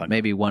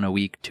 maybe one a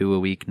week, two a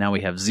week. Now we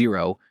have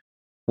zero.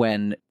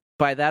 When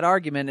by that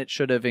argument, it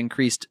should have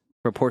increased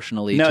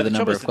proportionally to the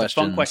number of questions.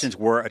 The fun questions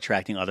were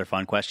attracting other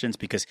fun questions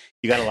because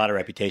you got a lot of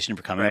reputation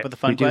for coming up with a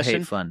fun question. We do question.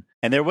 hate fun.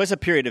 And there was a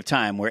period of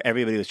time where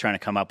everybody was trying to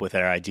come up with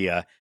their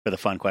idea for the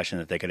fun question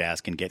that they could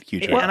ask and get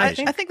huge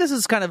reputation. I think this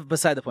is kind of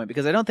beside the point,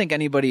 because I don't think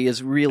anybody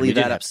is really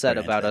that upset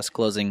about us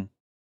closing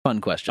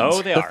fun questions.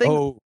 Oh, they are.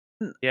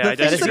 Yeah,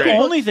 that is the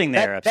only thing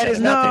they're upset about. That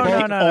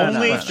is the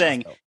only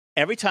thing.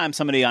 Every time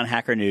somebody on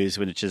Hacker News,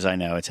 which is I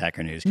know it's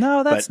Hacker News.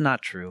 No, that's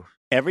not true.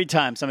 Every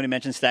time somebody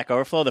mentions Stack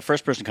Overflow, the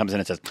first person comes in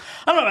and says,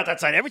 I don't know about that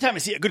site. Every time I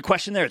see a good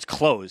question there, it's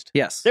closed.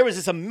 Yes. There was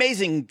this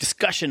amazing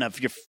discussion of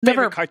your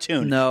favorite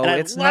cartoon. No,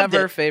 it's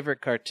never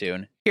favorite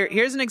cartoon.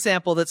 Here's an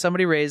example that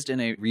somebody raised in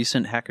a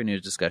recent Hacker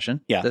News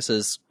discussion. Yeah. This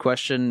is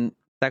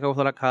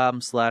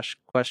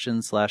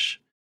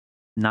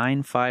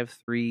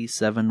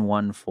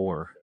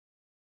question.stackoverflow.com/question/953714.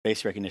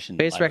 Face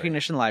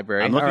recognition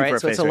library. I'm looking All right, for a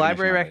so face it's a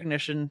library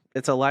recognition.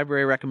 It's a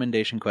library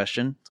recommendation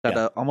question. It's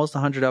got almost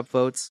 100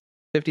 upvotes,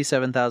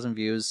 57,000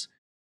 views.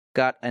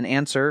 Got an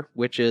answer,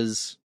 which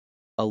is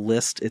a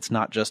list. It's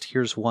not just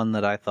here's one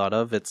that I thought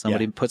of. It's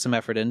somebody put some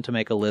effort in to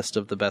make a list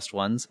of the best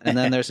ones. And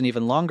then there's an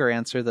even longer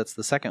answer. That's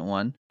the second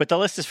one. But the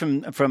list is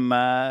from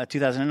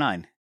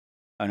 2009.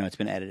 Oh, no, it's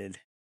been edited.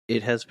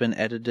 It has been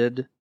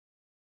edited.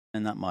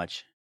 And not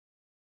much.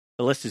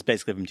 The list is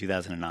basically from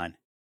 2009.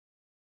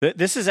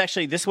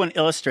 This one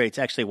illustrates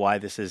actually why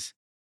this is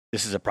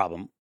a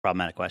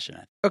problematic question.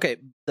 Okay,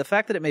 the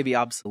fact that it may be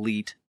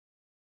obsolete.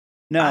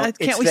 No,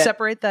 can't we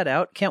separate that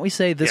out? Can't we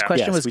say this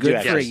question was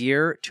good for a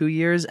year, 2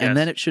 years, and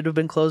then it should have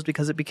been closed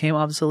because it became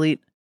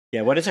obsolete?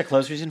 Yeah, what is our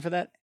close reason for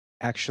that?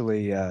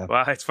 Actually,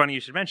 well, it's funny you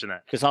should mention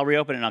that. Because I'll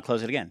reopen it and I'll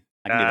close it again.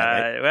 I can do that,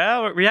 right?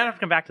 Well, we have to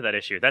come back to that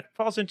issue. That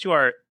falls into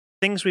our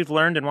things we've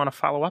learned and want to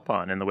follow up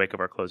on in the wake of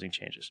our closing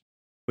changes.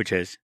 Which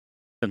is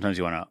sometimes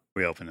you want to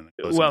reopen them. And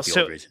close them with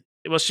the old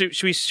reason.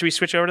 Should we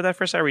switch over to that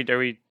first?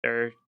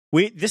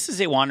 This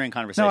is a wandering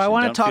conversation. No, I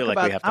want to talk like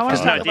about. I want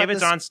to talk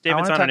David's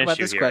about on an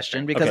issue this here.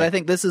 question because I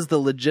think this is the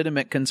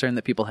legitimate concern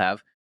that people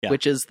have,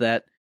 which is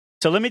that.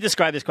 So let me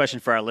describe this question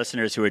for our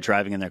listeners who are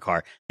driving in their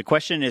car. The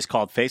question is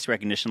called Face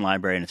Recognition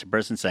Library, and it's a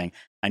person saying,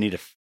 I need a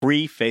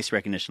free face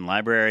recognition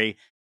library.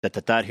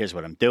 Here's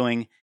what I'm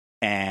doing.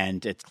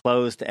 And it's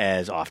closed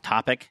as off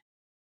topic.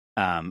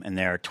 And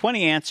there are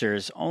 20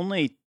 answers,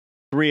 only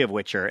 3 of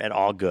which are at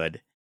all good.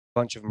 A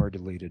bunch of them are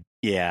deleted.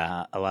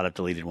 Yeah, a lot of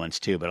deleted ones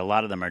too, but a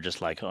lot of them are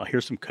just like, oh,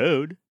 here's some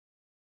code.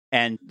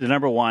 And the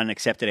number 1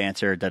 accepted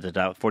answer,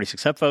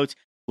 46 subvotes,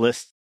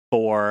 lists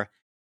 4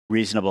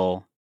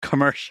 reasonable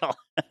commercial,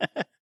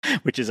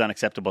 which is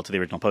unacceptable to the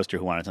original poster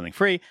who wanted something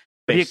free.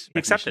 He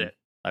accepted it.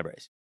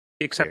 Libraries.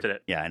 He accepted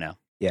it. Yeah, I know.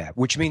 Yeah,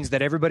 which means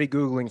that everybody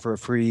Googling for a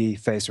free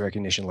face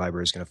recognition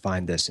library is going to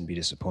find this and be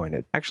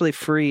disappointed. Actually,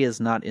 free is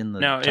not in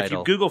the title. If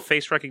you Google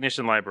face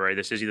recognition library,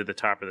 this is either the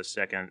top or the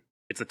second.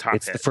 It's the top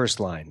It's hit. the first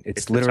line.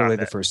 It's literally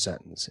the first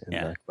sentence in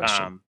the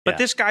question. But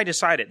this guy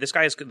decided. This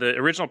guy is the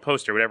original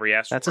poster, whatever he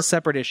asked for. That's a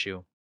separate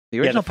issue. The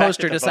original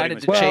poster decided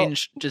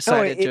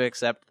to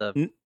accept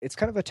the... It's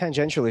kind of a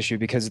tangential issue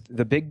because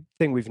the big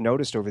thing we've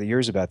noticed over the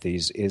years about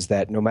these is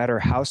that no matter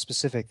how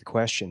specific the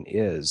question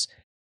is,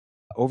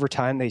 over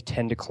time they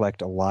tend to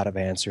collect a lot of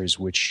answers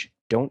which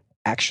don't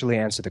actually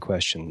answer the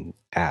question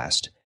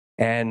asked.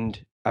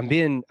 And I'm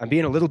being a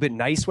little bit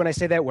nice when I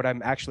say that. What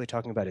I'm actually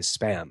talking about is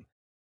spam.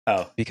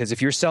 Oh. Because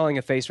if you're selling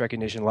a face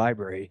recognition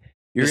library,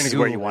 you're going to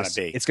Google where you want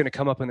to be. It's going to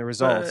come up in the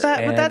results.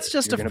 But that's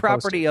just a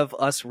property of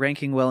us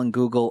ranking well in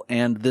Google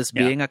and this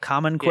being a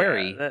common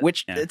query,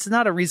 which it's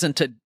not a reason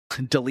to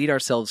delete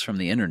ourselves from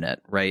the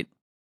internet, right?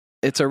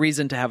 It's a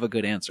reason to have a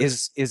good answer.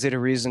 Is it a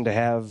reason to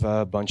have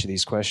a bunch of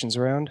these questions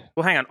around?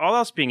 Well, hang on. All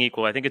else being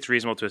equal, I think it's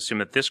reasonable to assume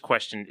that this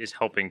question is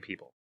helping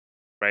people,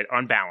 right?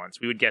 On balance,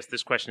 we would guess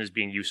this question is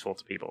being useful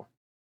to people.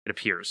 It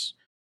appears.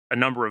 A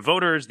number of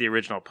voters, the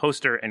original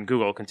poster, and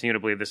Google continue to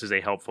believe this is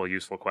a helpful,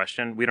 useful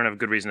question. We don't have a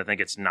good reason to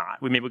think it's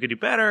not. Maybe we could do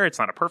better. It's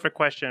not a perfect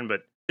question,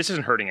 but this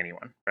isn't hurting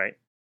anyone, right?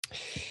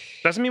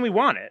 Doesn't mean we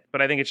want it,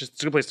 but I think it's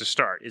a good place to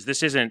start.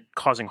 This isn't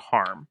causing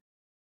harm.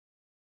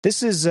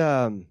 This is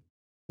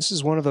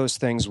one of those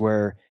things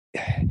where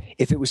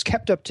if it was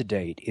kept up to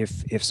date,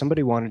 if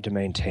somebody wanted to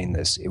maintain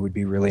this, it would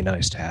be really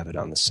nice to have it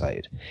on the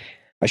site.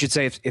 I should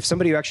say if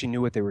somebody who actually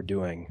knew what they were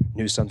doing,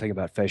 knew something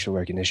about facial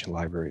recognition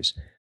libraries,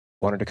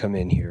 wanted to come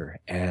in here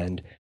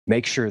and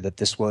make sure that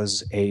this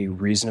was a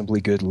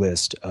reasonably good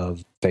list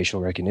of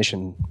facial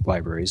recognition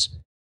libraries,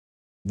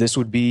 this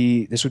would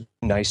be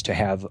nice to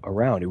have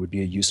around. It would be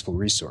a useful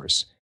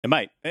resource. It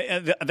might.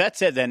 That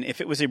said, then,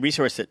 if it was a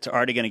resource that's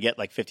already going to get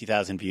like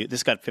 50,000 views,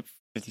 this got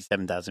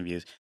 57,000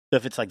 views. So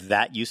if it's like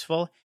that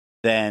useful,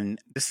 then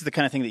this is the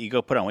kind of thing that you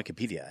go put on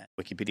Wikipedia.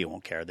 Wikipedia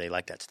won't care. They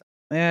like that stuff.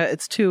 Yeah,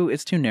 it's too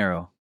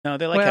narrow. No,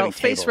 they like having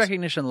face tables.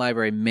 recognition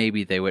library,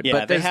 maybe they would. Yeah,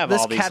 but they have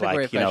this all these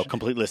category like,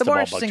 complete list the of more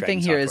all interesting bug thing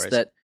tracking here is softwares.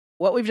 that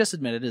what we've just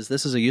admitted is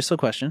this is a useful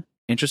question,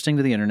 interesting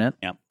to the internet,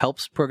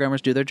 helps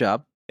programmers do their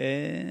job.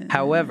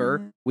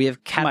 However, we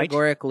have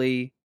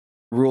categorically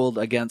ruled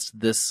against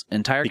this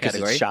entire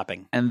category. It's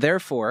shopping. And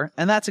therefore,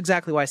 and that's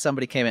exactly why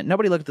somebody came in.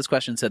 Nobody looked at this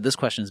question and said, this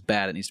question is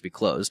bad, it needs to be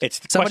closed.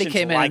 Somebody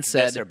came in and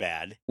said,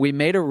 bad. We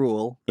made a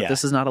rule that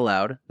this is not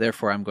allowed,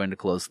 therefore I'm going to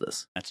close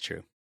this. That's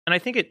true. And I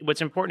think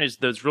what's important is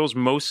those rules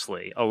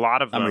mostly, a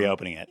lot of them. I'm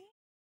reopening it.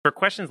 For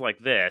questions like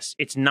this,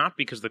 it's not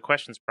because the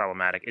question's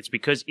problematic. It's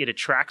because it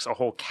attracts a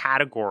whole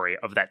category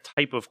of that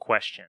type of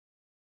question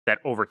that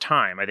over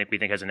time, I think we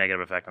think has a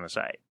negative effect on the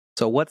site.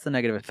 So what's the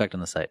negative effect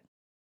on the site?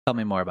 Tell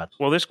me more about that.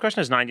 Well, this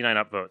question has 99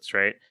 upvotes,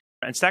 right?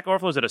 And Stack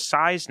Overflow is at a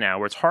size now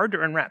where it's hard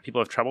to unwrap.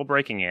 People have trouble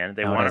breaking in.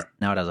 Now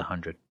it has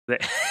 100.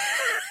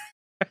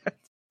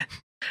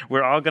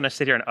 We're all going to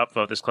sit here and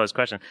upvote this closed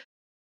question.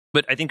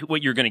 But I think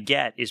what you're going to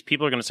get is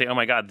people are going to say, oh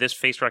my God, this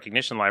face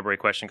recognition library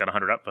question got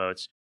 100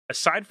 upvotes.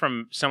 Aside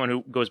from someone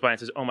who goes by and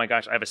says, oh my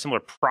gosh, I have a similar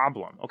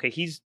problem. Okay,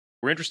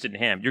 we're interested in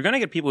him. You're going to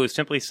get people who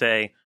simply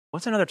say,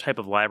 what's another type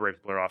of library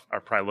people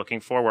are probably looking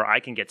for where I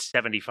can get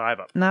 75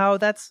 of them? No,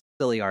 that's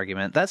a silly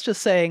argument. That's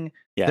just saying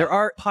there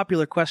are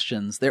popular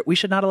questions. We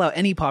should not allow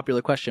any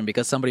popular question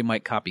because somebody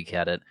might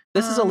copycat it.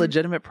 This is a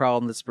legitimate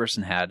problem this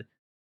person had.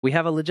 We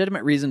have a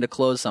legitimate reason to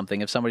close something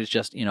if somebody's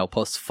just,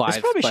 posts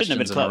 5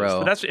 questions in a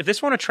row. But if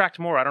this won't attract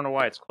more, I don't know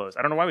why it's closed.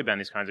 I don't know why we ban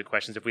these kinds of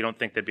questions if we don't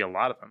think there'd be a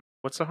lot of them.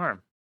 What's the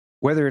harm?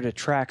 Whether it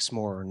attracts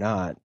more or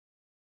not.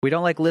 We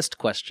don't like list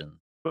questions.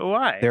 But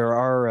why? There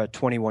are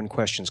 21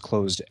 questions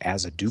closed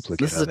as a duplicate.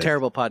 This is a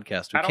terrible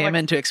podcast. We came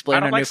in to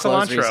explain our new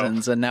close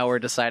reasons, and now we're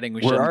deciding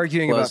we should. We're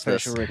arguing about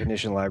this. facial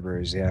recognition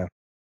libraries. Yeah,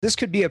 this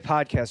could be a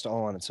podcast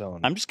all on its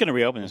own. I'm just going to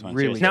reopen this one.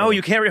 Really? No,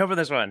 you can't reopen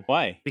this one.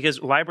 Why?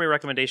 Because library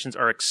recommendations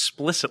are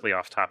explicitly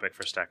off topic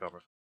for Stack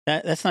Overflow.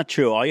 That's not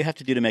true. All you have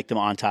to do to make them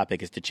on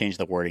topic is to change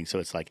the wording. So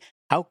it's like,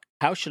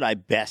 how should I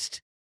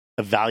best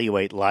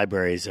evaluate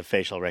libraries of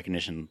facial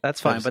recognition. That's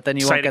fine, but then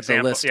you won't get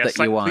the list that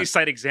you want. Please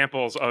cite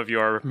examples of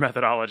your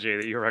methodology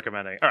that you're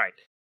recommending. All right.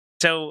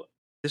 So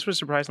this was a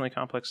surprisingly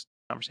complex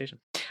conversation.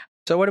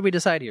 So what did we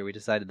decide here? We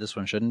decided this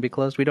one shouldn't be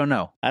closed? We don't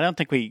know. I don't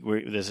think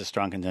there's a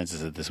strong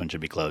consensus that this one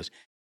should be closed.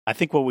 I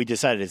think what we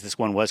decided is this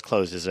one was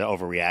closed as an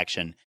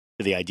overreaction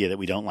to the idea that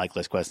we don't like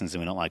list questions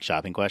and we don't like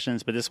shopping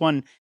questions. But this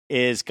one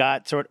is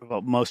got sort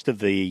of most of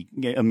the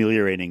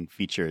ameliorating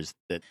features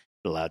that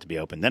allow it to be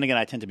open. Then again,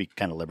 I tend to be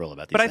kind of liberal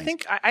about these things. But I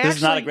think this actually,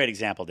 is not a great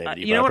example, David.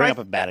 You know what? Bring up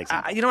a bad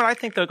example. You know what I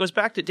think, though? It goes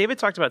back to David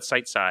talked about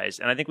site size,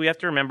 and I think we have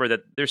to remember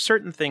that there's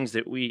certain things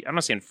that I'm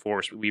not saying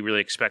force, but we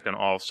really expect on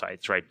all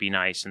sites, right? Be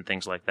nice and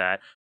things like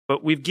that.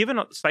 But we've given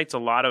sites a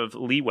lot of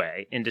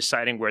leeway in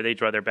deciding where they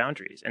draw their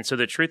boundaries. And so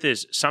the truth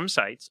is some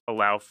sites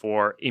allow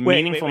for a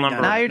meaningful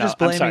number. Now you're just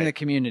blaming the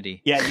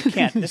community. Yeah, you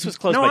can't. This was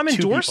closed by I'm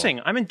endorsing.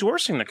 people. I'm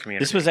endorsing the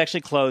community. This was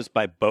actually closed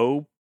by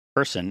Bo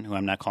Person, who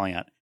I'm not calling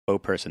out Bo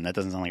Person. That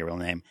doesn't sound like a real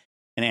name.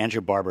 And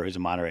Andrew Barber, who's a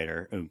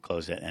moderator, who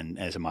closed it. And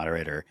as a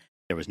moderator,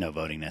 there was no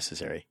voting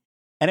necessary.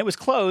 And it was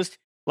closed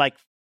like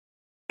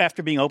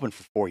after being open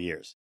for 4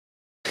 years.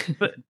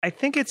 But I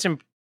think it's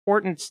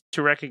important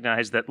to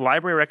recognize that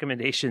library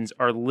recommendations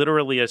are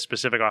literally a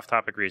specific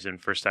off-topic reason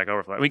for Stack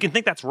Overflow. We can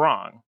think that's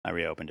wrong. I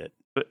reopened it.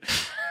 But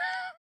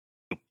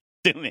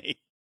to me.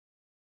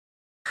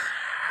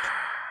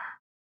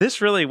 This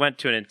really went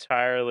to an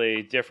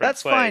entirely different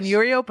That's place. fine.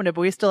 You reopened it,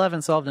 but we still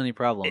haven't solved any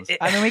problems.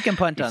 I mean, we can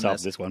punt on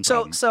this one so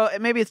problem. so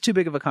maybe it's too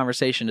big of a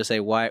conversation to say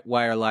why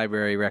are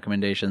library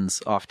recommendations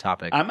off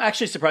topic. I'm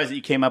actually surprised that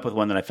you came up with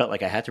one that I felt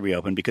like I had to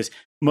reopen, because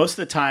most of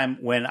the time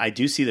when I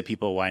do see the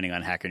people whining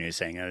on Hacker News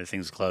saying the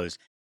thing's closed,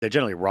 they're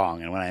generally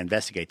wrong. And when I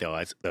investigate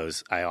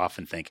those, I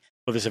often think,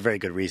 well, there's a very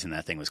good reason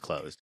that thing was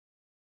closed.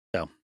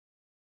 So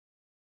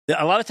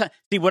a lot of times,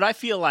 see, what I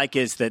feel like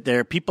is that there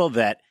are people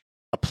that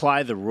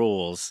apply the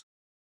rules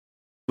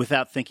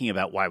without thinking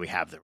about why we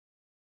have them.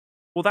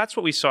 Well, that's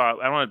what we saw.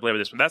 I don't want to belabor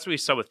this, but that's what we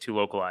saw with Too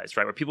Localized,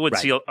 right? Where people would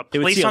Right. see a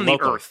place on the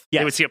earth. Yes.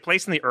 They would see a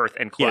place on the earth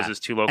and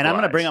closes Too Localized. And I'm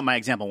going to bring up my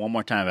example one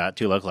more time about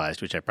Too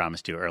Localized, which I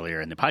promised to earlier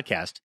in the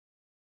podcast.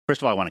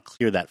 First of all, I want to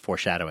clear that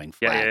foreshadowing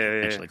flag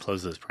and actually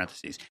close those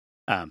parentheses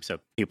so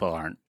people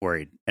aren't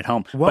worried at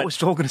home. What was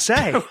Joel going to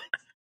say?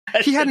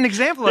 He had an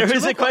example. There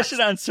was a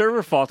question on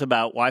server fault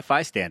about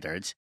Wi-Fi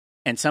standards.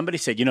 And somebody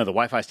said, the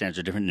Wi-Fi standards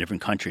are different in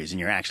different countries, and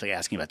you're actually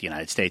asking about the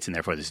United States, and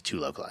therefore this is too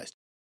localized.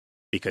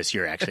 Because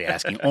you're actually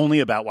asking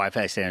only about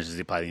Wi-Fi standards as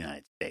they apply to the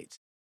United States.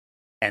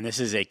 And this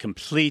is a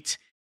complete,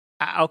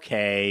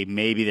 okay,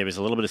 maybe there was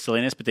a little bit of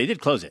silliness, but they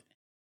did close it.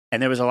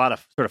 And there was a lot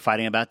of sort of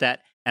fighting about that.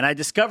 And I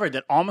discovered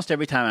that almost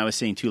every time I was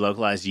seeing too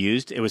localized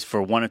used, it was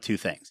for one of two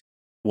things.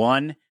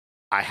 One,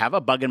 I have a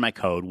bug in my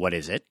code. What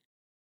is it?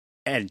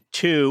 And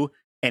two,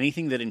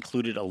 anything that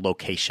included a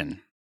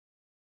location.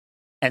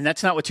 And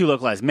that's not what too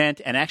localized meant.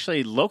 And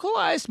actually,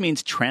 localized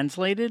means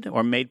translated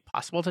or made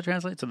possible to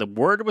translate. So the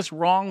word was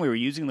wrong. We were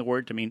using the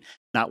word to mean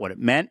not what it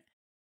meant.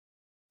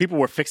 People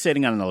were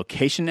fixating on the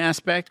location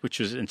aspect, which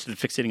was instead of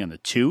fixating on the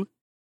two,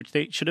 which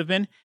they should have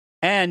been.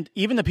 And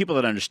even the people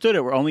that understood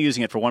it were only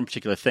using it for one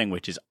particular thing,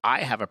 which is,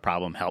 I have a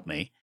problem, help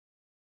me.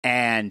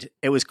 And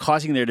it was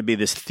causing there to be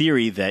this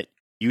theory that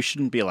you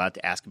shouldn't be allowed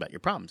to ask about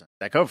your problems on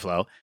Stack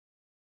Overflow,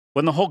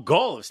 when the whole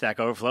goal of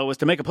Stack Overflow was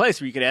to make a place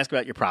where you could ask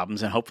about your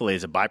problems, and hopefully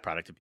as a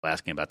byproduct of people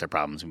asking about their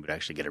problems, we would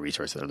actually get a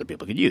resource that other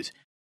people could use.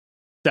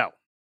 So,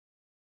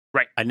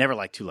 right. I never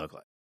liked too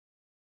localized.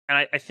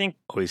 And I think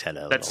always had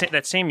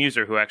that same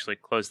user who actually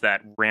closed that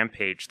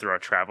rampage through our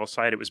travel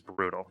site, it was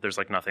brutal. There's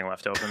like nothing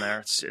left open there.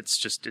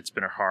 It's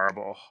been a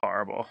horrible.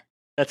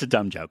 That's a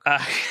dumb joke.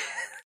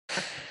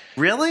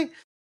 Really?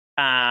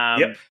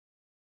 Yep.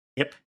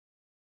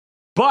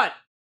 But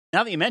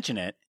now that you mention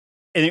it,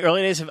 in the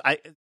early days of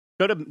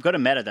go to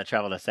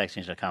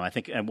meta.travel.stackexchange.com. I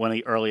think one of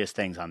the earliest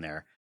things on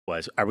there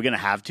was, are we going to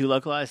have too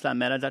localized on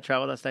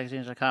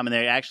meta.travel.stackexchange.com? And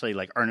they actually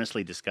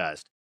earnestly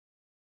discussed.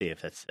 See if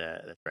that's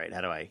right.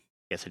 How do I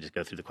guess I just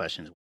go through the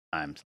questions one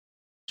time.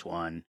 Which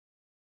one?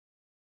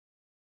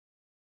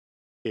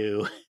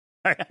 Two.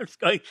 All right, I'm just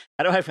going.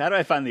 How do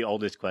I find the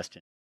oldest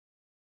question?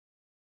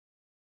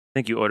 I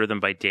think you order them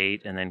by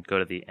date and then go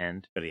to the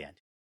end. Go to the end.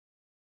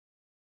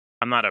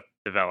 I'm not a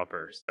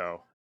developer,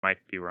 so might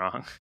be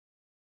wrong.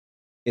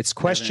 It's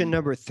question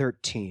number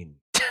 13.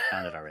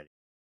 Found it already.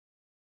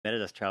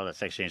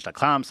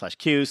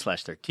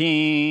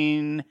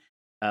 meta.travel.stackexchange.com/q/13.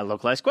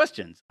 Localized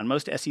questions. On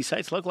most SE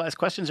sites, localized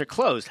questions are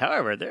closed.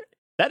 However,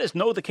 that is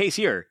the case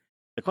here.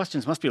 The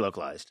questions must be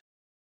localized.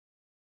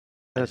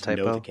 That a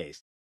typo? The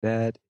case.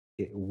 That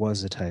it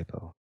was a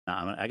typo.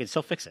 No, I can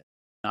still fix it.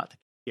 Not the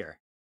case here.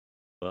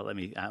 Well,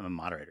 I'm a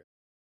moderator.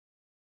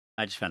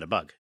 I just found a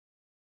bug.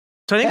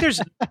 So I think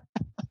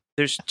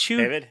there's two.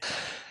 David,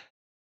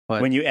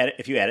 what?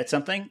 If you edit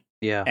something,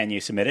 and you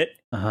submit it,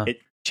 it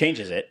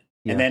changes it,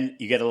 and then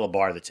you get a little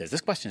bar that says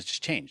this question has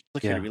just changed.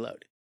 Click here to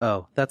reload.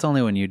 Oh, that's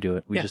only when you do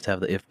it. We just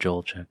have the if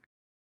Joel check.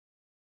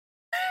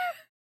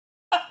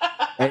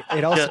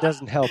 It also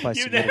doesn't help. I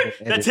submitted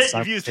That's it.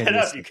 You've used that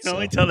up. You can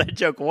only tell that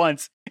joke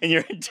once in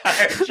your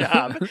entire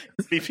job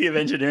as VP of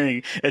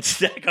Engineering at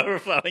Stack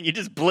Overflow, and you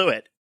just blew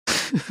it.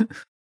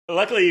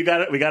 Luckily, you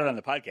got it. We got it on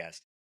the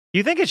podcast.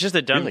 You think it's just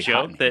a dumb really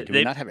joke that do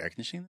we not have air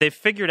conditioning? They've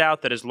figured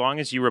out that as long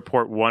as you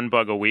report one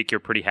bug a week,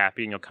 you're pretty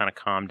happy and you'll kind of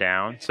calm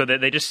down. So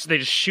that they just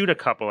shoot a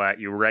couple at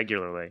you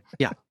regularly.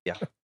 Yeah.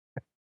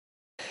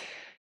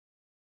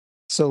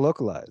 So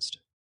localized.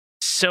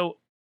 So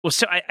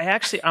I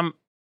actually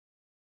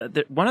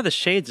one of the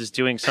shades is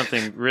doing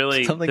something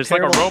really. There's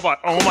terrible. Like a robot.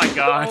 Oh my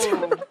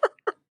god.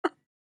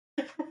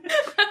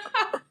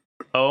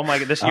 Oh my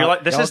god!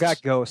 This is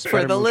got ghosts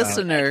for the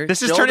listener. This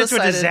has turned into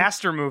a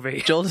disaster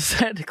movie. Joel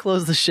decided to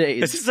close the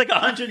shades. This is like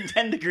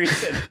 110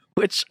 degrees in.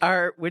 which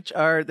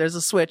are there's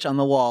a switch on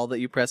the wall that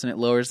you press and it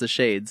lowers the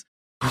shades.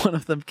 One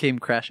of them came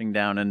crashing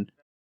down and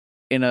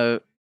in a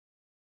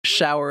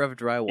shower of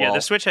drywall. Yeah, the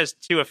switch has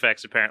two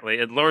effects apparently.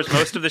 It lowers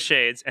most of the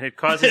shades and it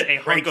causes a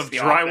hunk of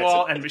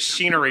drywall and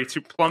machinery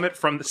to plummet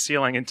from the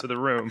ceiling into the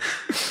room.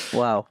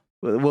 Wow.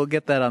 We'll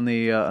get that on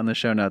the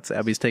show notes.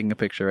 Abby's taking a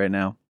picture right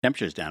now.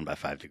 Temperature's down by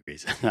 5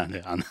 degrees on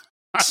the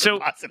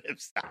positive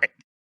side.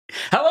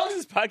 How long has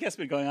this podcast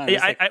been going on?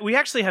 Yeah, we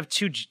actually have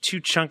two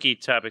chunky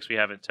topics we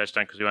haven't touched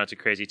on because we went to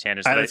crazy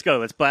tangents. All right, let's go.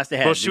 Let's blast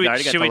ahead. Well, should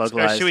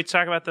we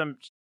talk about them?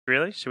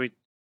 Really? Should we?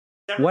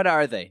 What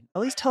are they?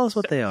 At least tell us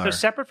what they are. So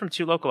separate from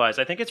two localized,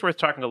 I think it's worth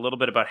talking a little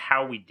bit about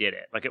how we did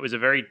it. Like it was a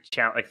very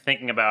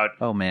thinking about.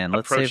 Oh man,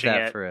 let's save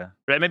that for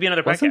maybe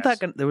another podcast. Wasn't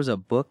that there was a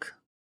book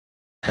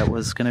that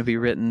was going to be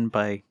written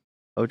by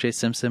O.J.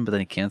 Simpson, but then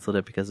he canceled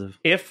it because of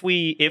if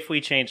we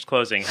changed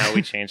closing, how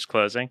we changed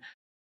closing,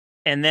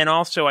 and then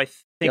also I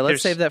think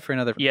let's save that for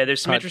another. Yeah,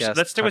 there's some interesting.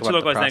 Let's start with two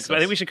localized next. But I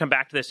think we should come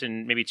back to this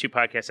in maybe two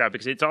podcasts out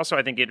because it's also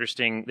I think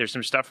interesting. There's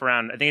some stuff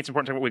around. I think it's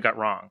important to know what we got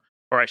wrong,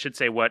 or I should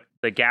say what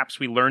the gaps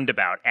we learned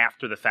about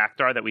after the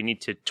fact are that we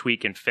need to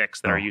tweak and fix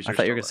that our users. I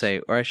thought you were going to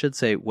say, or I should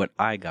say, what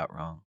I got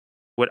wrong.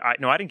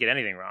 No, I didn't get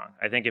anything wrong.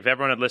 I think if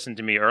everyone had listened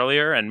to me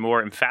earlier and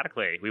more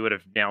emphatically, we would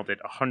have nailed it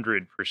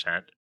 100%.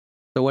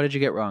 So what did you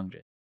get wrong,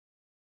 Jay?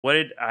 What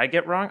did I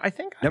get wrong? I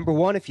think number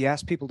one, if you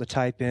ask people to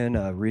type in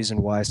a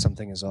reason why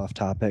something is off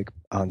topic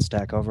on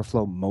Stack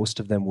Overflow, most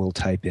of them will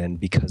type in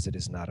because it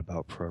is not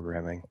about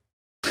programming.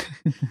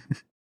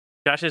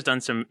 Josh has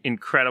done some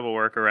incredible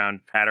work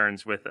around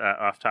patterns with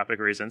off-topic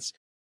reasons.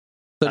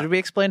 So did we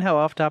explain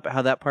how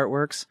that part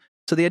works?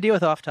 So the idea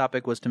with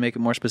off-topic was to make it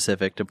more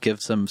specific, to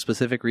give some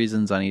specific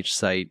reasons on each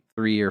site,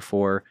 3 or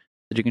 4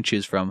 that you can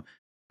choose from.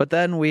 But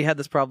then we had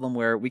this problem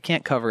where we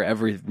can't cover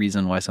every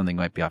reason why something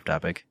might be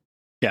off-topic.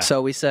 Yeah.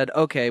 So we said,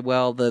 okay,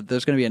 well,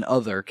 there's going to be an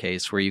other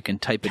case where you can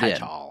type it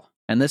in.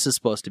 And this is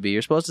supposed to be,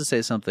 you're supposed to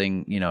say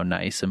something,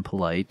 nice and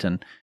polite.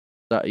 And,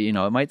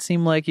 it might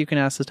seem like you can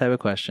ask this type of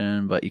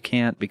question, but you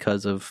can't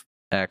because of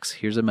X.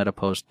 Here's a meta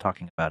post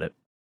talking about it.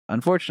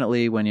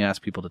 Unfortunately, when you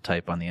ask people to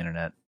type on the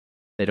internet,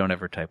 they don't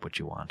ever type what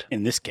you want.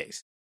 In this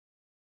case.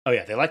 Oh,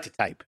 yeah, they like to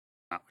type.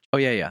 Oh,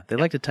 yeah. They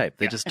like to type.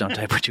 They just don't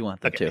type what you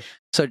want them to.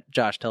 So,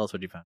 Josh, tell us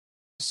what you found.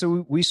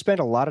 So we spent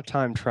a lot of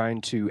time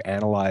trying to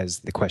analyze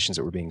the questions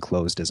that were being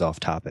closed as off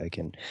topic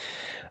and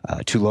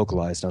too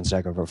localized on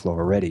Stack Overflow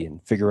already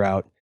and figure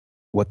out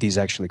what these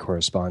actually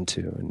correspond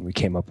to. And we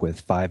came up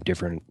with 5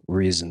 different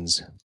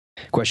reasons.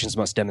 Questions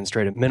must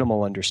demonstrate a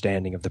minimal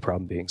understanding of the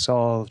problem being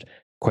solved.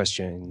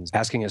 Questions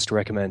asking us to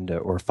recommend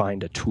or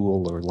find a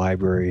tool or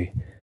library.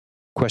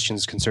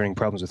 Questions concerning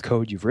problems with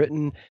code you've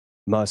written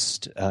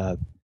must.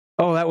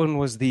 That one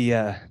was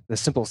the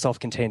simple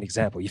self-contained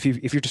example. If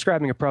you're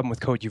describing a problem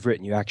with code you've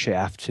written, you actually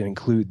have to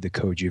include the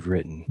code you've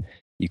written.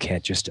 You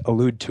can't just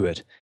allude to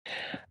it.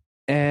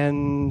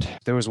 And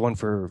there was one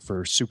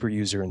for super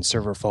user and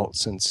server fault,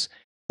 since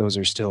those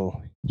are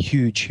still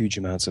huge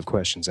amounts of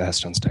questions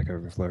asked on Stack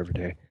Overflow every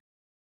day.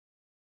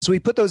 So we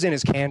put those in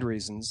as canned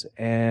reasons,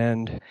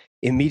 and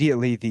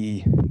immediately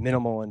the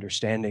minimal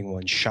understanding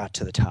one shot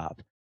to the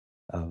top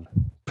of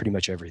pretty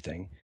much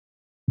everything.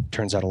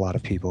 Turns out a lot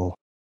of people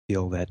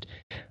feel that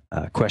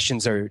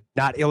questions are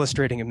not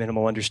illustrating a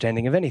minimal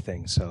understanding of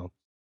anything, so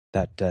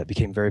that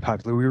became very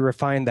popular. We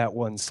refined that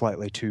one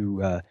slightly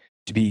to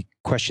be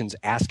questions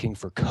asking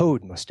for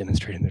code must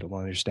demonstrate a minimal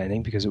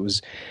understanding, because it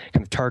was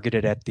kind of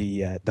targeted at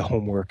the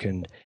homework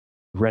and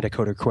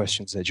Redicoder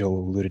questions that Joel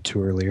alluded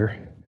to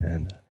earlier,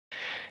 and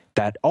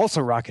that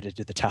also rocketed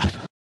to the top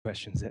of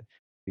questions that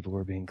people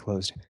were being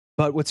closed.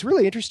 But what's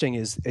really interesting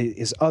is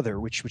other,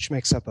 which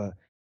makes up a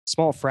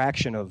small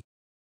fraction of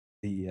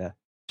the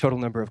total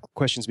number of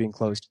questions being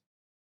closed.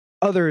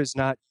 Other is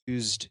not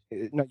used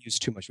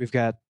too much. We've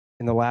got,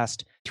 in the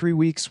last 3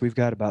 weeks, we've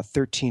got about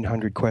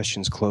 1,300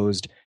 questions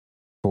closed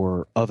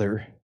for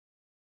other,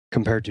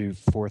 compared to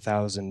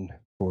 4,000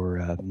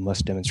 for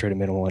must demonstrate a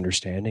minimal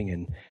understanding,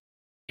 and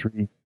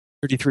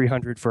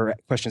 3,300 for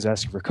questions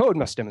asking for code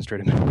must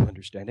demonstrate a minimal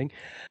understanding.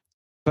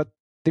 But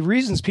the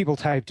reasons people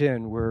typed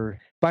in were,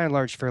 by and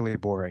large, fairly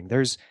boring.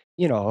 There's,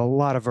 a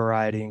lot of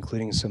variety,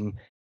 including some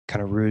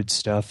kind of rude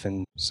stuff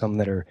and some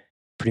that are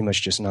pretty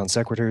much just non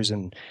sequiturs,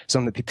 and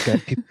some that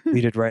people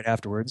deleted right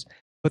afterwards.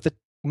 But the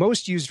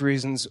most used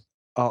reasons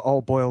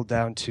all boiled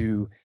down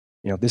to,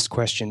 this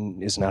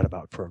question is not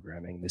about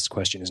programming. This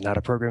question is not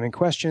a programming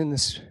question.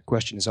 This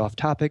question is off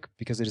topic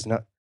because it is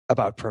not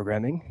about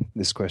programming.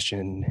 This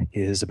question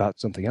is about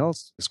something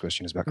else. This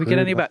question is about. We get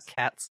any about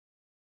cats?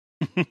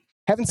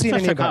 Haven't seen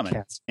any about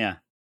cats. Yeah.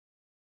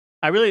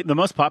 The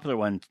most popular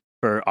one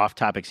for off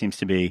topic seems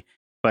to be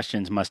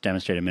questions must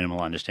demonstrate a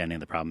minimal understanding of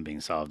the problem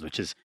being solved, which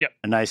is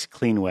a nice,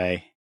 clean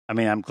way. I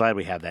mean, I'm glad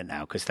we have that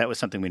now because that was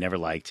something we never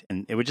liked.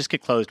 And it would just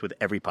get closed with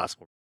every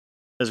possible.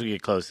 Doesn't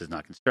get closed as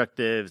not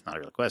constructive. It's not a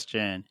real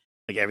question.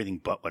 Like everything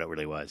but what it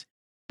really was.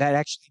 That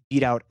actually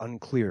beat out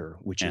unclear,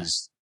 which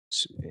is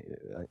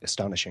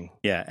astonishing.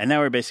 Yeah. And now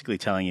we're basically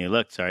telling you,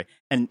 look, sorry.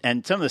 And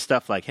some of the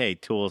stuff like, hey,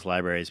 tools,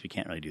 libraries, we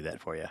can't really do that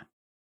for you.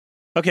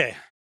 Okay.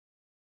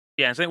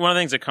 Yeah, so one of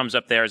the things that comes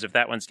up there is if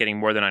that one's getting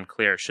more than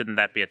unclear, shouldn't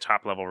that be a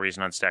top-level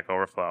reason on Stack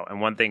Overflow?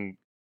 And one thing,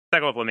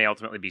 Stack Overflow may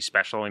ultimately be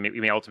special. We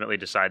may ultimately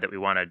decide that we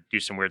want to do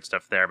some weird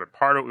stuff there. But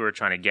part of what we were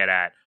trying to get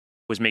at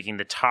was making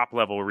the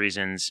top-level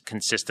reasons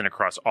consistent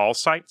across all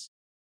sites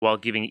while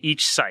giving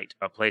each site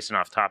a place and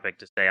off-topic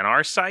to say, on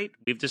our site,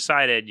 we've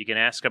decided you can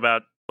ask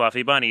about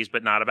fluffy bunnies,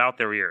 but not about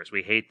their ears.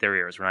 We hate their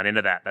ears. We're not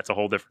into that. That's a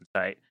whole different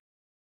site.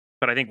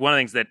 But I think one of the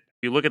things that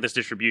if you look at this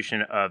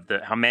distribution of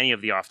how many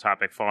of the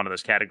off-topic fall into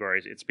those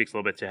categories, it speaks a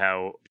little bit to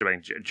how I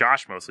think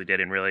Josh mostly did,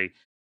 and really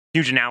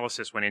huge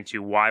analysis went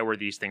into why were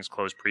these things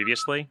closed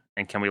previously,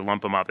 and can we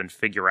lump them up and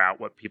figure out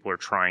what people are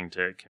trying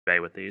to convey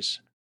with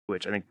these,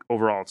 which I think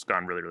overall it's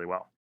gone really, really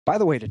well. By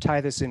the way, to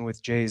tie this in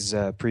with Jay's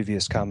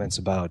previous comments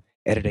about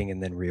editing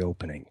and then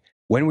reopening,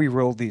 when we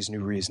rolled these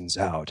new reasons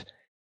out,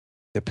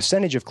 the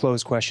percentage of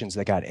closed questions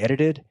that got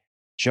edited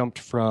jumped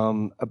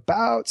from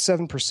about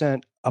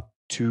 7% up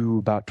to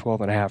about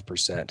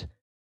 12.5%,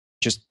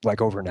 just like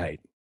overnight.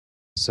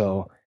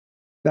 So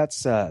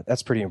that's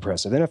pretty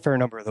impressive. And a fair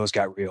number of those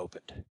got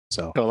reopened.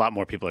 So a lot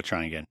more people are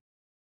trying again.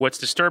 What's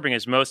disturbing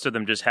is most of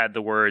them just had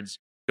the words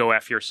 "go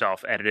F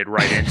yourself" edited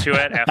right into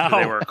it after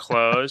they were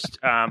closed.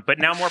 But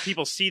now more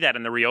people see that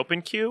in the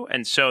reopen queue,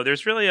 and so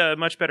there's really a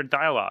much better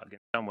dialogue in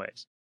some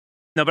ways.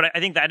 No, but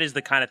I think that is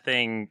the kind of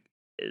thing.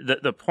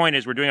 The point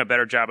is we're doing a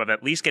better job of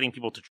at least getting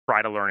people to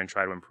try to learn and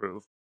try to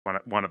improve.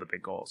 One of the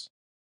big goals.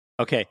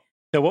 Okay.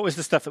 So what was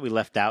the stuff that we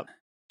left out?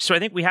 So I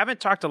think we haven't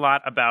talked a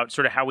lot about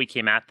sort of how we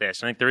came at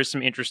this. I think there is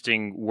some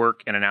interesting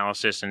work and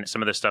analysis and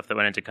some of the stuff that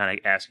went into kind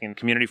of asking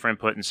community for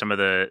input and some of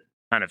the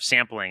kind of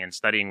sampling and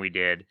studying we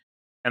did.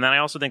 And then I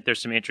also think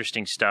there's some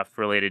interesting stuff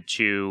related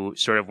to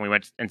sort of when we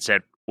went and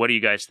said, what do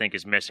you guys think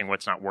is missing?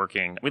 What's not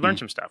working? We learned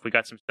some stuff. We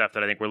got some stuff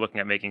that I think we're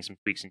looking at making some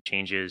tweaks and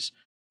changes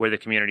where the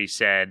community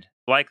said,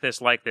 like this,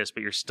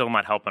 but you're still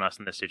not helping us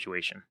in this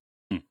situation.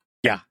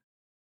 Yeah.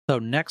 So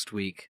next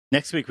week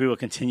we will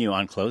continue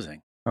on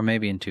closing. Or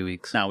maybe in 2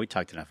 weeks. No, we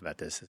talked enough about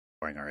this. It's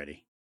boring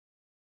already.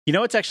 You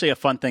know, it's actually a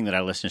fun thing that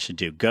our listeners should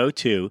do. Go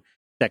to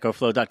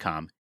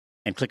stackoverflow.com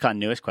and click on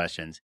newest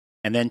questions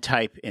and then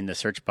type in the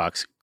search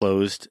box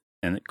closed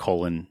and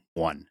 :1.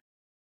 And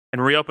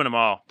reopen them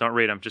all. Don't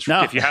read them. Just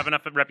if you have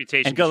enough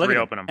reputation, and go just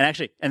reopen them.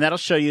 And that'll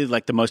show you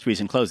like the most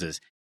recent closes.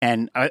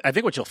 And I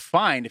think what you'll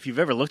find, if you've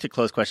ever looked at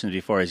closed questions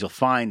before, is you'll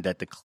find that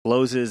the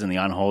closes and the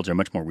on-holds are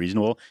much more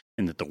reasonable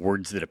and that the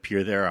words that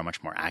appear there are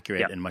much more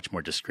accurate and much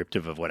more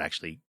descriptive of what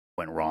actually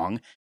went wrong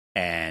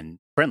and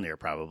friendlier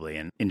probably.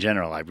 And in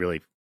general, I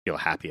really feel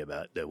happy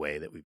about the way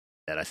that we did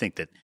that. I think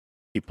that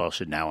people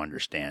should now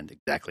understand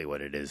exactly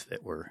what it is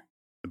that we're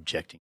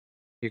objecting.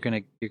 You're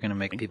gonna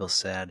make people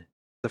sad.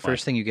 The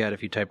first thing you get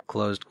if you type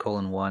closed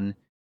 :1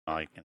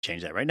 I can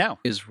change that right now.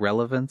 Is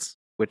relevance,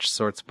 which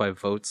sorts by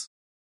votes.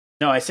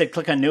 No, I said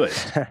click on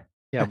newest.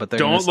 Yeah, but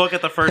don't look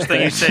at the first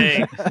thing you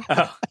say.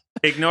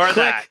 Ignore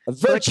that.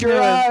 Avert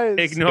your eyes.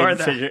 Ignore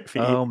that.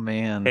 Oh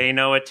man. Pay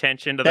no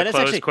attention to the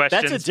closed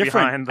questions. That's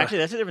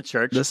a different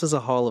search. This is a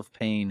hall of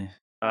pain.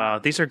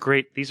 These are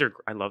great.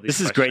 I love these.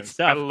 This is great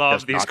stuff. I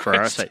love these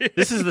questions.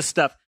 This is the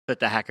stuff that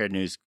the Hacker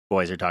News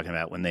boys are talking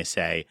about when they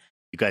say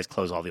you guys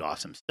close all the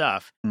awesome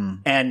stuff.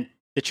 And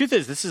the truth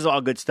is, this is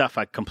all good stuff.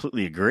 I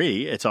completely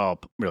agree. It's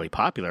all really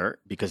popular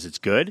because it's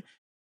good,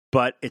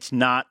 but it's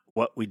not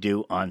what we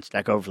do on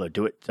Stack Overflow.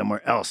 Do it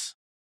somewhere else,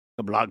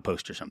 a blog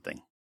post or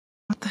something.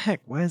 What the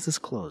heck? Why is this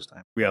closed?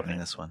 I'm reopening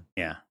this one.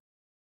 Yeah.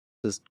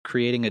 This is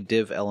creating a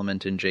div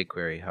element in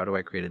jQuery. How do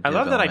I create a div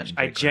element? I love that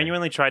I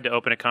genuinely tried to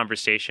open a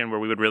conversation where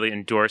we would really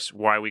endorse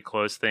why we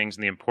close things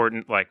and the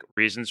important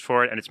reasons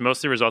for it. And it's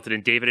mostly resulted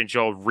in David and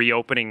Joel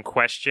reopening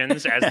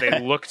questions as they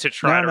look to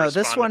try to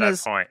respond to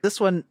that point. This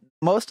one,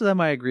 most of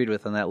them I agreed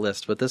with on that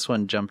list, but this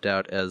one jumped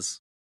out as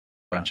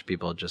a bunch of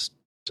people just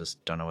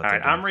don't know what they're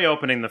doing. I'm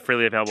reopening the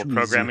freely available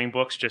programming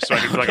books just so I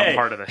can feel like I'm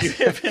part of this.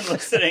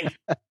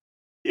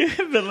 You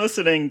have been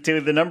listening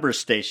to The Numbers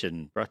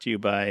Station, brought to you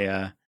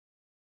by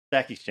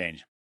Stack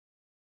Exchange.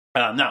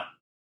 No,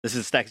 this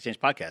is Stack Exchange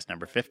podcast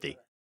number 50.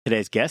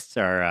 Today's guests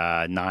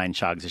are Nine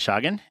Shogs of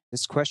Shoggin.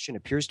 This question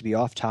appears to be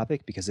off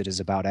topic because it is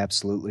about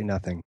absolutely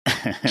nothing.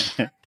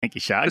 Thank you,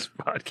 Shog. This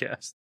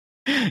podcast.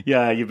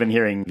 Yeah, you've been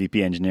hearing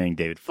VP Engineering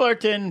David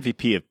Fullerton,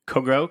 VP of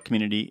CoGrow,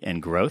 Community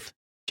and Growth,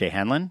 Jay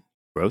Hanlon,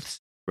 Growth.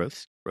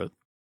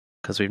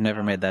 Because we've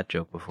never made that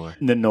joke before.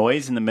 The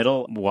noise in the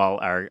middle while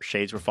our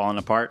shades were falling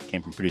apart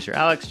came from producer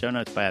Alex, show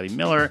notes by Abby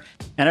Miller,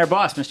 and our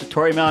boss, Mr.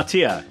 Tori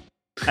Malatia.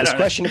 This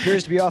question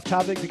appears to be off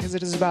topic because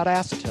it is about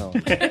acetone.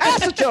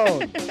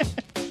 Acetone!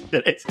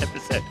 Today's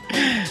episode.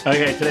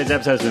 Okay, today's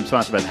episode has been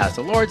sponsored by the House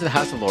of Lords. The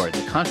House of Lords,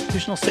 a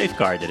constitutional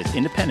safeguard that is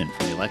independent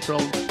from the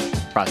electoral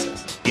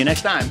process. See you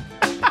next time.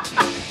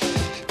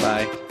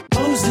 Bye.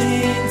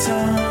 Closing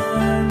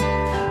time.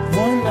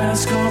 One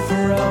last call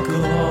for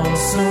alcohol,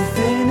 so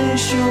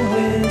finish your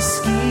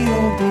whiskey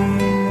or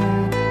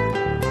beer.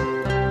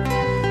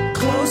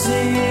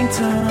 Closing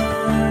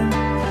time.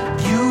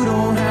 You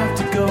don't have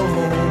to go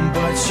home,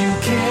 but you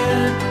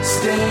can't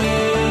stay.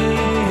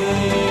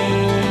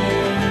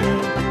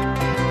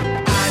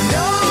 I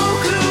know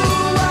who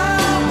I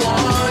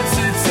want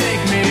to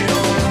take me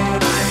home.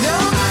 I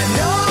know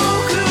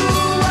who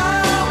I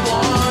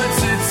want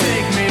to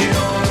take me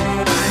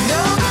home. I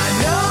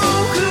know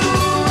who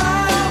I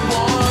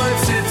want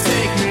to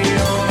take me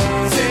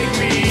home. Take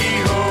me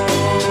home.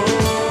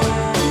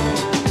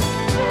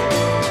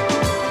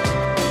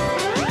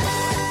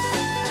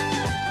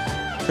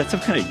 That's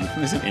some kind of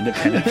euphemism,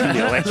 independent from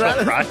the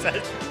electoral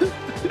process.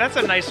 That's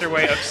a nicer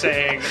way of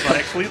saying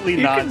like Completely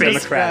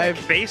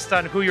non-democratic. based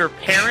on who your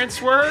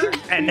parents were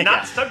and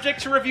not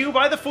subject to review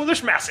by the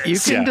foolish masses. You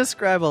can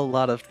describe a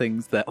lot of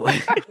things that way.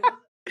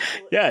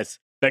 Yes,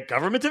 the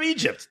government of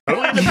Egypt,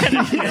 totally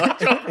independent from the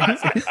electoral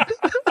process.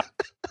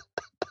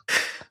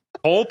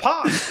 Whole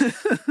pot.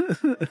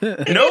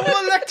 No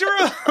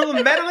electoral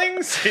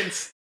meddling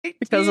since.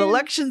 Because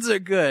elections are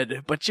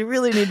good, but you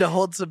really need to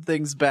hold some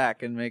things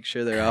back and make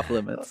sure they're off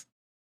limits.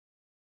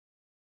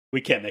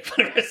 We can't make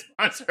fun of a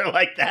sponsor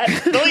like that.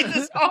 Delete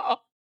this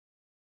all.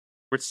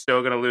 We're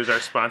still going to lose our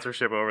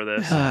sponsorship over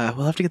this.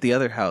 We'll have to get the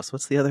other house.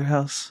 What's the other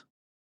house?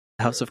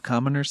 House of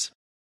Commoners?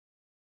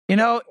 You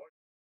know,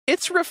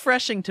 it's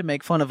refreshing to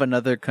make fun of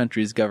another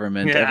country's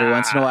government every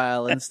once in a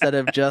while instead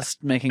of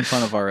just making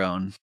fun of our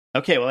own.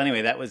 Okay, well,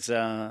 anyway, that was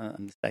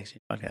the Stacks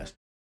podcast.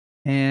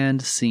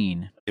 And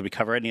scene. Did we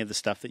cover any of the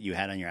stuff that you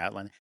had on your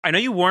outline? I know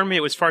you warned me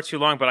it was far too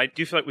long, but I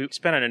do feel like we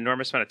spent an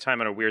enormous amount of time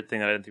on a weird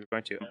thing that I didn't think we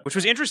were going to, which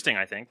was interesting,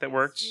 I think. That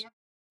worked.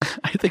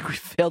 I think we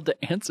failed to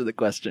answer the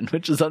question,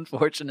 which is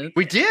unfortunate.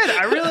 We did.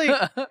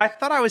 I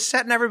thought I was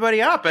setting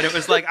everybody up, and it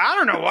was like, I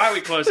don't know why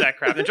we closed that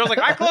crap. And Joel's like,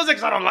 I closed it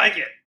because I don't like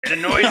it. It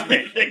annoys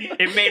me.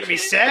 It made me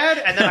sad,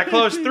 and then I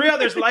closed 3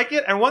 others like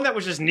it, and one that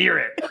was just near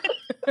it.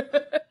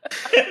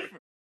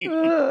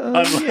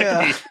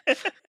 Yeah.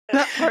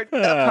 That part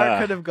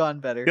could have gone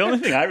better. The only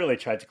thing I really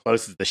tried to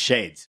close is the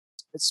shades.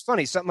 It's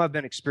funny, something I've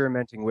been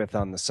experimenting with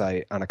on the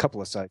site, on a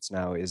couple of sites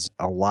now, is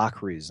a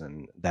lock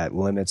reason that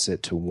limits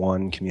it to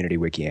one community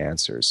wiki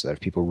answer, so that if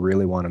people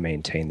really want to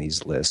maintain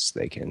these lists,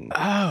 they can...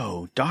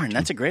 Oh, darn,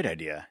 that's a great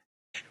idea.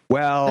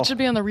 Well, That should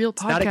be on the real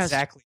podcast. not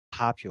exactly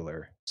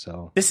popular,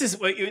 so... This is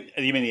what you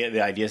mean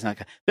the idea is not...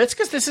 That's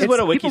because this is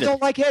what a wiki People does.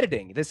 don't like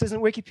editing. This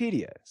isn't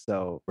Wikipedia,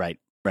 so... Right.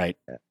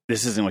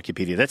 This isn't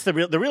Wikipedia. That's the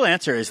real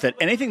answer is that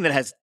anything that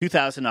has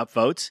 2,000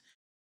 upvotes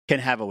can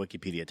have a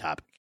Wikipedia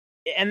topic.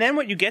 And then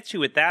what you get to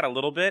with that a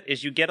little bit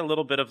is you get a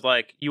little bit of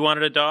like, you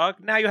wanted a dog?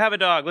 Now you have a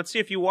dog. Let's see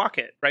if you walk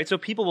it, right? So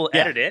people will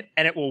edit it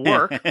and it will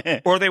work,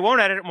 or they won't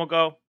edit it and we'll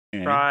go,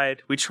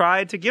 we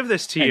tried to give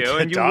this to you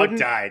and you dog wouldn't.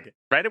 died.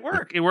 Right? It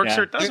works. It works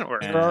or it doesn't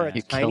work. There are a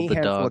You tiny killed the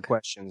handful of dog.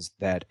 questions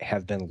that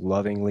have been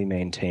lovingly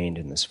maintained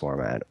in this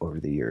format over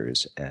the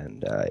years,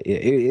 and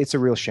it's a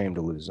real shame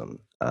to lose them.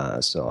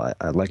 So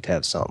I'd like to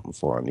have something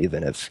for them,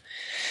 even if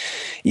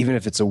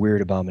it's a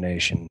weird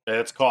abomination.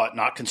 Let's call it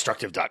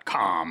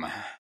notconstructive.com.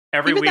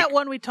 Every Even week. that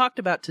one we talked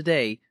about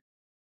today,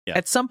 Yeah.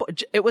 at some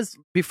point, it was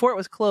before it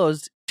was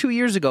closed 2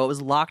 years ago. It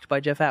was locked by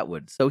Jeff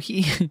Atwood, so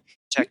he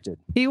Protected.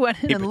 he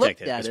went in He and protected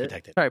looked it. at It's it.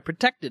 protected. Sorry,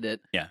 protected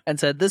it. Yeah. And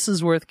said, "This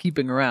is worth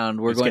keeping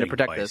around. We're It's going to getting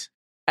protect noise. this."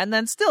 And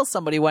then still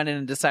somebody went in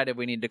and decided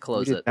we need to We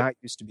close did it. not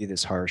used to be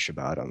this harsh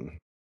about them.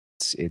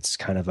 It's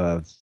kind of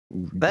a...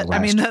 That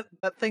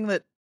thing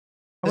that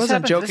I This wasn't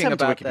happened joking to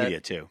about Wikipedia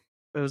that. too.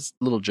 It was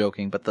a little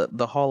joking, but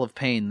the Hall of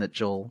Pain that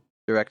Joel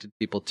directed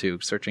people to,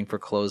 searching for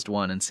closed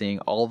one and seeing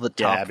all the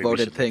Yeah, top Abby, we voted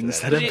should look into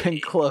things that. that have been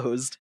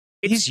closed.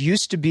 These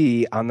used to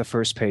be on the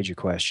first page of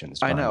questions.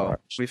 I by and know.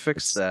 large. We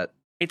fixed that.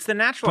 It's the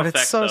natural But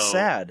effect, it's so though.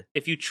 sad.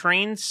 If you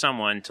train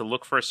someone to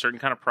look for a certain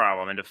kind of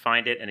problem and to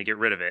find it and to get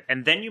rid of it,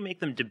 and then you make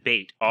them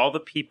debate all the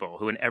people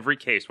who in every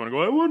case want to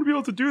go, I want to be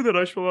able to do that,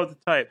 I should be able to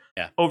type.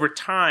 Yeah. Over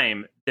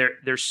time,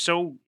 they're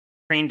so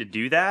trained to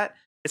do that.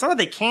 It's not that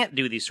they can't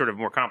do these sort of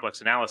more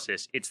complex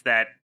analysis. It's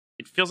that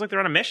it feels like they're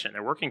on a mission.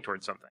 They're working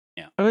towards something.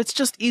 Oh, it's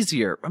just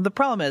easier. The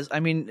problem is,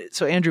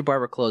 so Andrew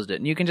Barber closed it,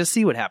 and you can just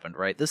see what happened,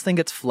 right? This thing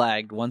gets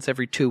flagged once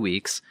every 2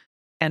 weeks,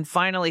 and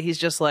finally he's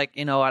just like,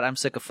 you know what, I'm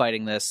sick of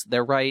fighting this.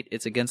 They're right.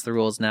 It's against the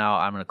rules now.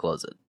 I'm going to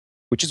close it.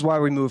 Which is why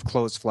we moved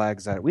closed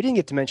flags out. We didn't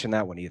get to mention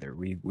that one either.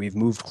 We've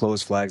moved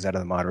closed flags out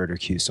of the moderator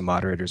queue, so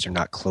moderators are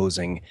not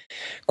closing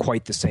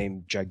quite the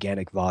same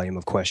gigantic volume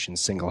of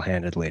questions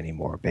single-handedly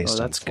anymore based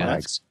on that's good.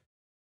 flags.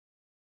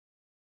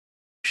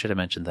 Should have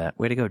mentioned that.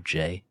 Way to go,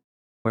 Jay.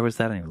 Where was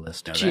that on your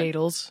list? No, that-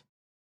 Jadles.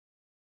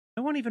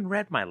 No one even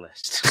read my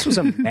list. This was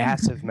a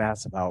massive,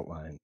 massive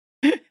outline.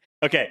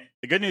 Okay,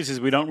 the good news is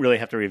we don't really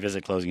have to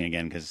revisit closing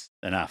again because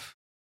enough.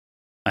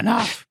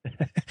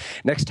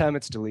 Next time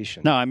it's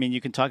deletion. No, I mean,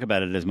 you can talk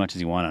about it as much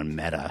as you want on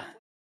Meta.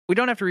 We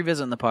don't have to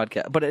revisit in the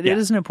podcast, but it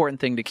is an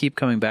important thing to keep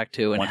coming back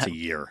to. And Once a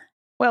year.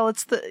 Well,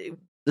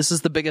 this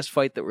is the biggest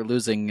fight that we're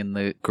losing in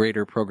the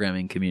greater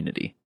programming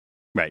community.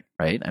 Right.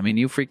 Right? I mean,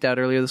 you freaked out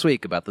earlier this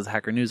week about this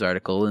Hacker News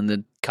article, and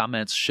the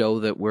comments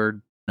show that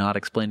we're not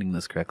explaining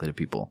this correctly to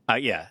people.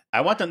 Yeah.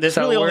 I want them. There's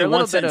So really we're only a one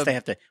little bit sentence of they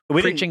have to.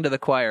 Preaching to the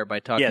choir by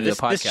talking to the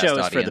podcast this show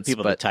is audience. for the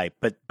people to type.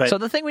 But so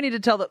the thing we need to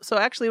tell so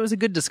actually it was a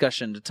good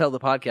discussion to tell the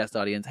podcast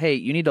audience, hey,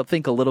 you need to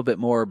think a little bit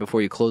more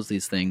before you close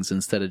these things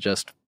instead of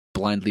just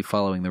blindly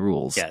following the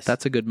rules. Yes.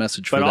 That's a good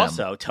message for But them.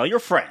 also, tell your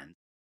friends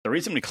the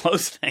reason we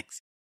close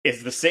things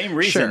is the same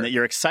reason Sure. that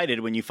you're excited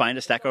when you find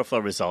a Stack Overflow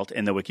result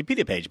in the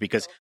Wikipedia page,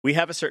 because we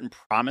have a certain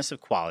promise of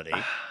quality.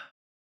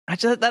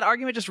 That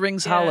argument just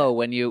rings hollow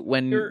when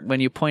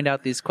you point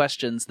out these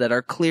questions that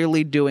are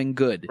clearly doing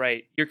good.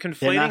 Right. You're They're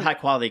conflating. not high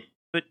quality.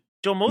 But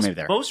Joel, Maybe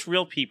they're. most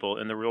real people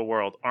in the real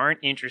world aren't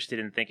interested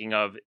in thinking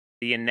of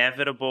the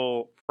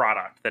inevitable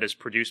product that is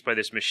produced by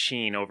this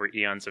machine over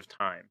eons of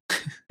time.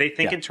 They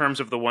think Yeah. in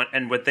terms of the one,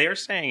 and what they are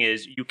saying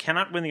is, you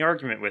cannot win the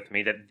argument with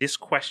me that this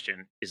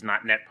question is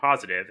not net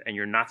positive, and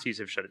your Nazis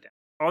have shut it down.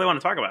 All they want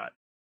to talk about.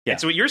 Yeah.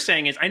 And so what you're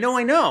saying is, I know.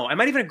 I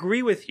might even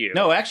agree with you.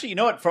 No, actually, you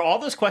know what? For all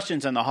those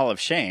questions in the Hall of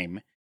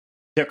Shame,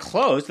 they're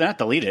closed, they're not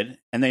deleted,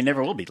 and they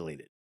never will be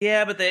deleted.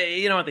 Yeah, but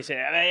you know what they say.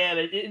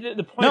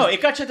 The point. No, is,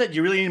 it got you that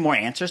you really need more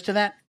answers to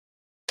that.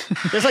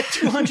 There's like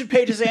 200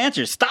 pages of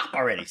answers. Stop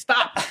already.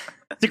 Stop.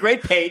 It's a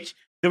great page.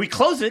 Then we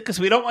close it because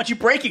we don't want you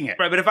breaking it.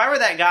 Right, but if I were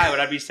that guy, what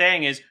I'd be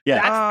saying is,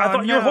 I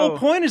thought your whole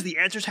point is the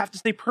answers have to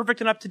stay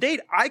perfect and up to date.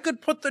 I could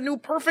put the new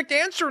perfect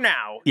answer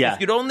now if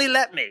you'd only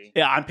let me.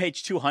 Yeah, on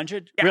page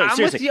 200. Yeah, really, I'm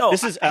seriously. with you.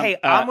 This is,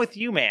 I'm with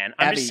you, man.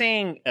 I'm Abby, just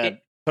saying.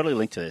 Totally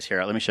linked to this.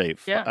 Here, let me show you.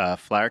 Yeah.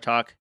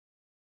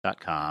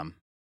 Flowertalk.com.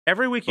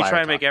 Every week you Flower try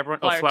and Talk. make everyone.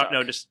 Flower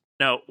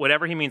Talk.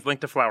 Whatever he means.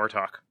 Link to Flower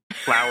Talk.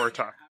 Flower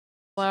Talk.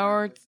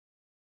 Flower.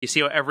 You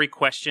see how every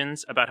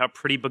questions about how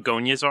pretty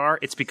begonias are?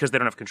 It's because they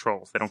don't have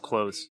controls. They don't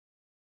close.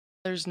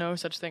 There's no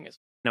such thing as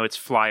No, it's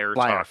Flyer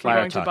Talk. you're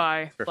going Talk. to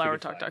buy Sure,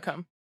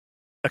 flowertalk.com.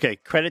 Okay,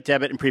 credit,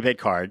 debit, and prepaid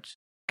cards.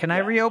 Can I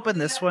reopen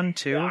this one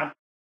too?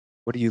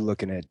 What are you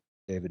looking at,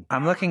 David?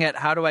 I'm looking at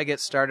how do I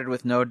get started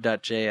with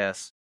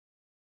Node.js.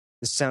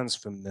 This sounds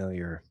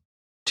familiar.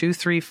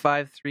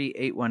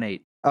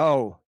 2353818.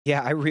 Oh,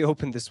 yeah, I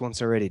reopened this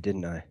once already,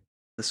 didn't I?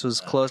 This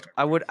was closed.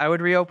 I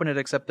would reopen it,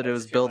 except that it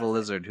was Bill the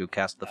Lizard who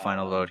cast the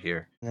final vote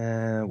here.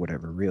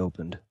 Whatever,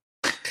 reopened.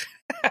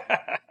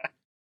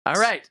 All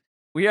right,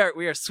 we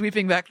are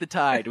sweeping back the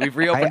tide. We've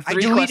reopened I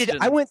three deleted.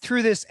 questions. I went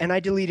through this and I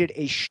deleted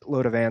a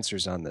shitload of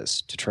answers on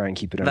this to try and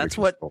keep it under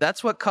control.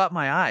 That's what caught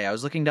my eye. I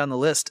was looking down the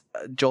list.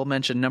 Joel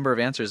mentioned number of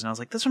answers, and I was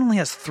like, this one only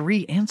has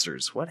 3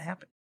 answers. What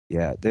happened?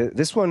 Yeah,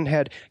 this one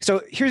had.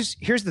 So here's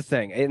the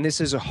thing, and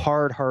this is a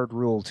hard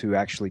rule to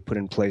actually put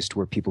in place to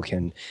where people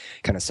can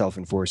kind of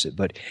self-enforce it.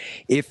 But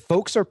if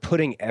folks are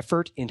putting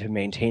effort into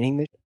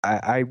maintaining it,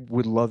 I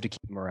would love to keep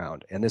them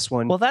around. And this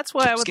one, Well, that's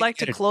why I would keeps like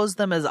to getting close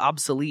them as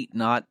obsolete,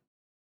 not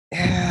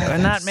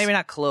edited. maybe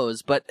not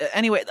close, but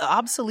anyway, the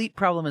obsolete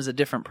problem is a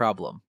different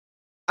problem.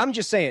 I'm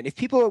just saying, if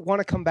people want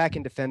to come back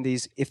and defend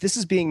these, if this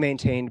is being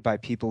maintained by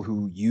people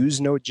who use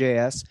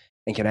Node.js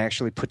and can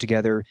actually put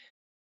together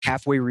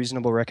halfway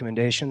reasonable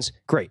recommendations,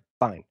 great,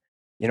 fine.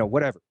 You know,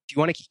 whatever. If you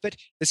want to keep it,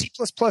 the C++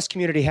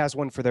 community has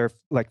one for their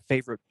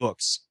favorite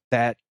books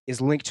that is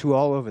linked to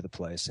all over the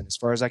place. And as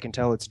far as I can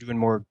tell, it's doing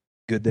more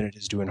good than it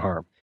is doing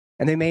harm.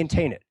 And they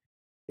maintain it.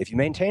 If you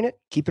maintain it,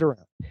 keep it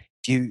around.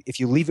 If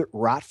you leave it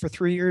rot for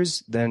 3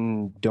 years,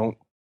 then don't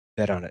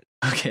bet on it.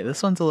 Okay,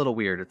 this one's a little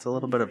weird. It's a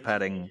little bit of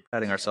patting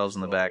ourselves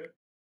in the back.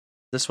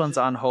 This one's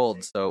on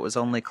hold, so it was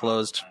only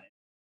closed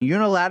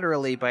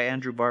unilaterally by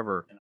Andrew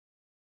Barber.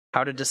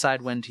 How to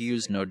decide when to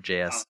use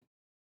Node.js.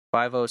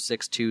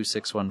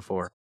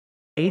 5062614.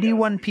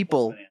 81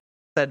 people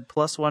said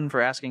 +1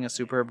 for asking a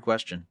superb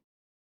question.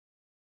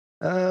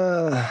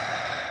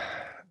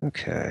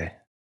 Okay.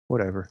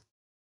 Whatever.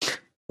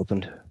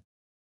 Opened.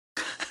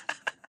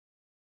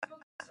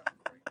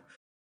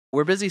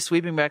 We're busy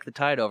sweeping back the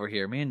tide over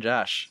here, me and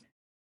Josh.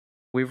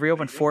 We've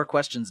reopened 4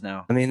 questions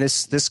now. I mean,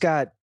 this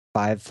got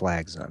 5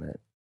 flags on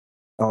it.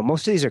 Oh,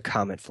 most of these are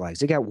comment flags.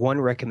 They got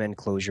one recommend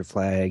closure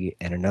flag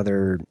and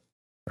another,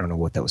 I don't know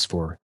what that was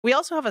for. We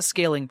also have a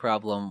scaling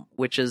problem,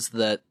 which is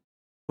that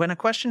when a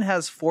question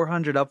has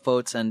 400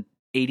 upvotes and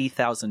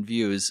 80,000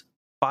 views,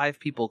 5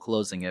 people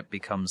closing it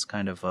becomes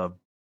kind of a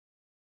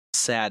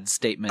sad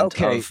statement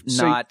of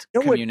not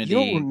community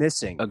what we're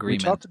missing?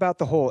 agreement. We talked about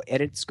the whole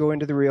edits go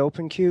into the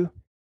reopen queue.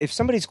 If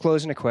somebody's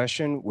closing a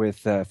question with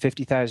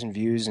 50,000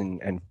 views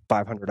and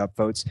 500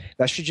 upvotes,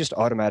 that should just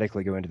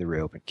automatically go into the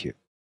reopen queue.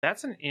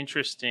 That's an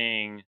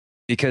interesting.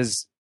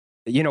 Because,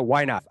 you know,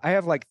 why not? I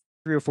have like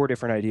 3 or 4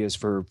 different ideas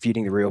for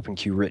feeding the reopen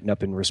queue written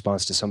up in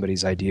response to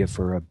somebody's idea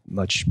for a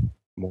much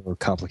more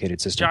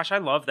complicated system. Josh, I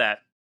love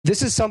that.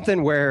 This is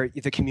something where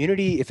the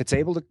community, if it's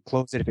able to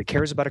close it, if it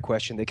cares about a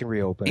question, they can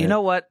reopen it. You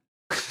know what?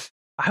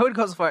 I would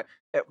go so far.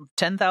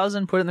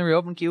 10,000, put it in the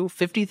reopen queue.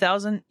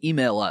 50,000,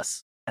 email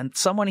us. And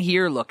someone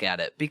here look at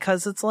it.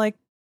 Because it's like,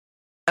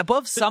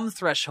 above some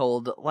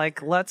threshold,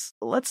 like, let's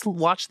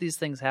watch these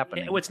things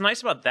happening. Yeah, what's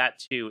nice about that,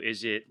 too,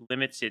 is it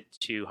limits it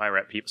to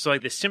high-rep people. So,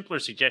 like, the simpler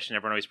suggestion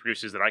everyone always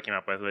produces that I came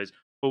up with was,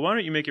 well, why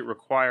don't you make it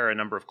require a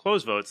number of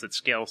closed votes that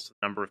scales to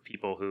the number of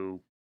people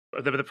who...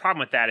 The problem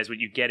with that is what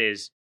you get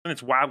is something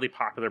that's wildly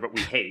popular but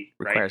we hate,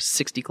 right? Requires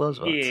 60 closed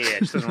votes. Yeah, it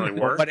just doesn't really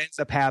work. What ends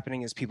up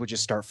happening is people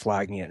just start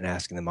flagging it and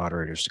asking the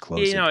moderators to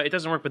close it. No, it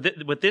doesn't work. But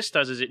what this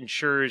does is it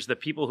ensures the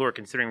people who are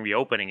considering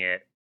reopening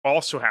it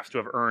also have to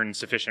have earned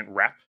sufficient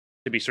rep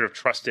to be sort of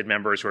trusted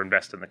members who are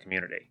invested in the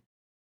community,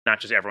 not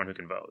just everyone who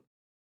can vote.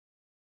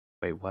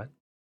 Wait, what?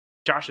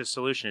 Josh's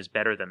solution is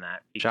better than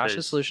that.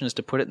 Josh's solution is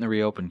to put it in the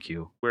reopen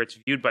queue. Where it's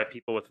viewed by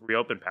people with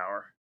reopen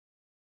power.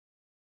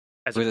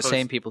 We're the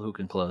same people who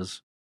can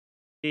close.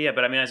 Yeah,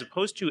 but I mean, as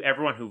opposed to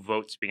everyone who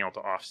votes being able to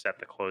offset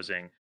the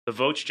closing, the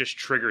votes just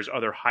triggers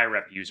other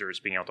high-rep users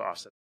being able to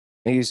offset.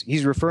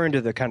 He's referring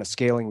to the kind of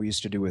scaling we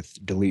used to do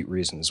with delete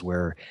reasons,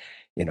 where,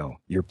 you know,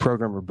 your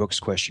program or books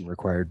question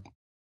required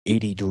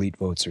 80 delete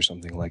votes or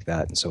something like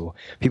that. And so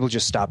people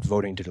just stopped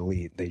voting to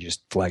delete. They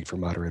just flagged for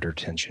moderator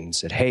attention and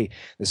said, hey,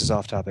 this is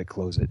off topic,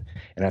 close it.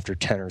 And after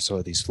 10 or so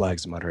of these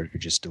flags, the moderator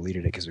just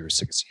deleted it because they were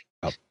sick of seeing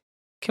it up.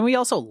 Can we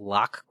also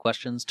lock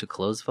questions to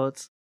close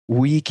votes?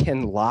 We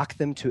can lock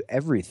them to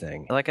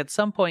everything. Like, at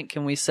some point,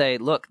 can we say,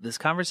 look, this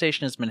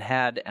conversation has been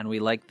had and we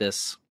like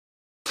this.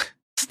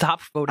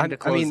 Stop voting to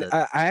close it.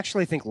 I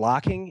actually think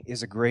locking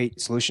is a great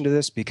solution to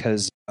this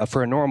because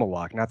for a normal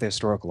lock, not the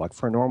historical lock,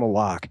 for a normal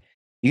lock,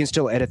 you can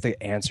still edit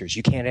the answers.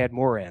 You can't add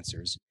more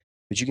answers,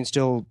 but you can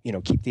still,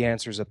 keep the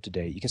answers up to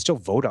date. You can still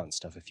vote on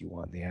stuff if you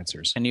want the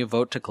answers. Can you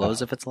vote to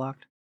close if it's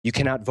locked? You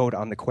cannot vote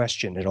on the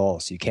question at all.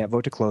 So you can't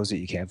vote to close it.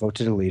 You can't vote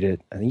to delete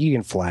it. I think you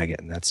can flag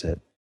it and that's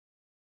it.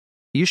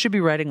 You should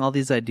be writing all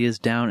these ideas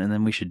down and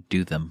then we should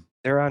do them.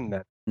 They're on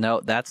Met.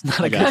 No, that's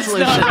not a good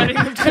solution.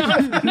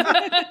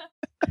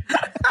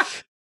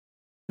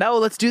 No,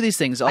 let's do these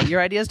things.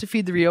 Your idea is to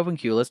feed the reopen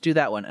queue. Let's do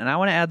that one. And I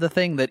want to add the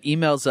thing that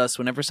emails us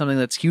whenever something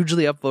that's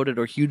hugely upvoted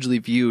or hugely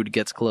viewed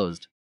gets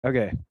closed.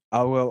 Okay.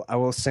 I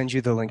will send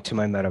you the link to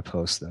my meta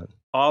post then.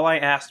 All I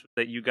asked was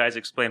that you guys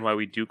explain why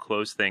we do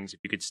close things. If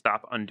you could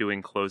stop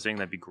undoing closing,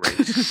 that'd be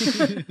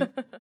great.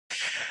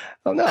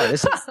 Oh no,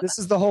 this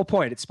is the whole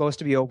point. It's supposed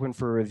to be open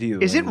for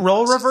review. Is it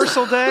role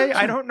reversal day?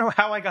 I don't know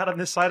how I got on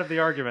this side of the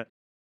argument.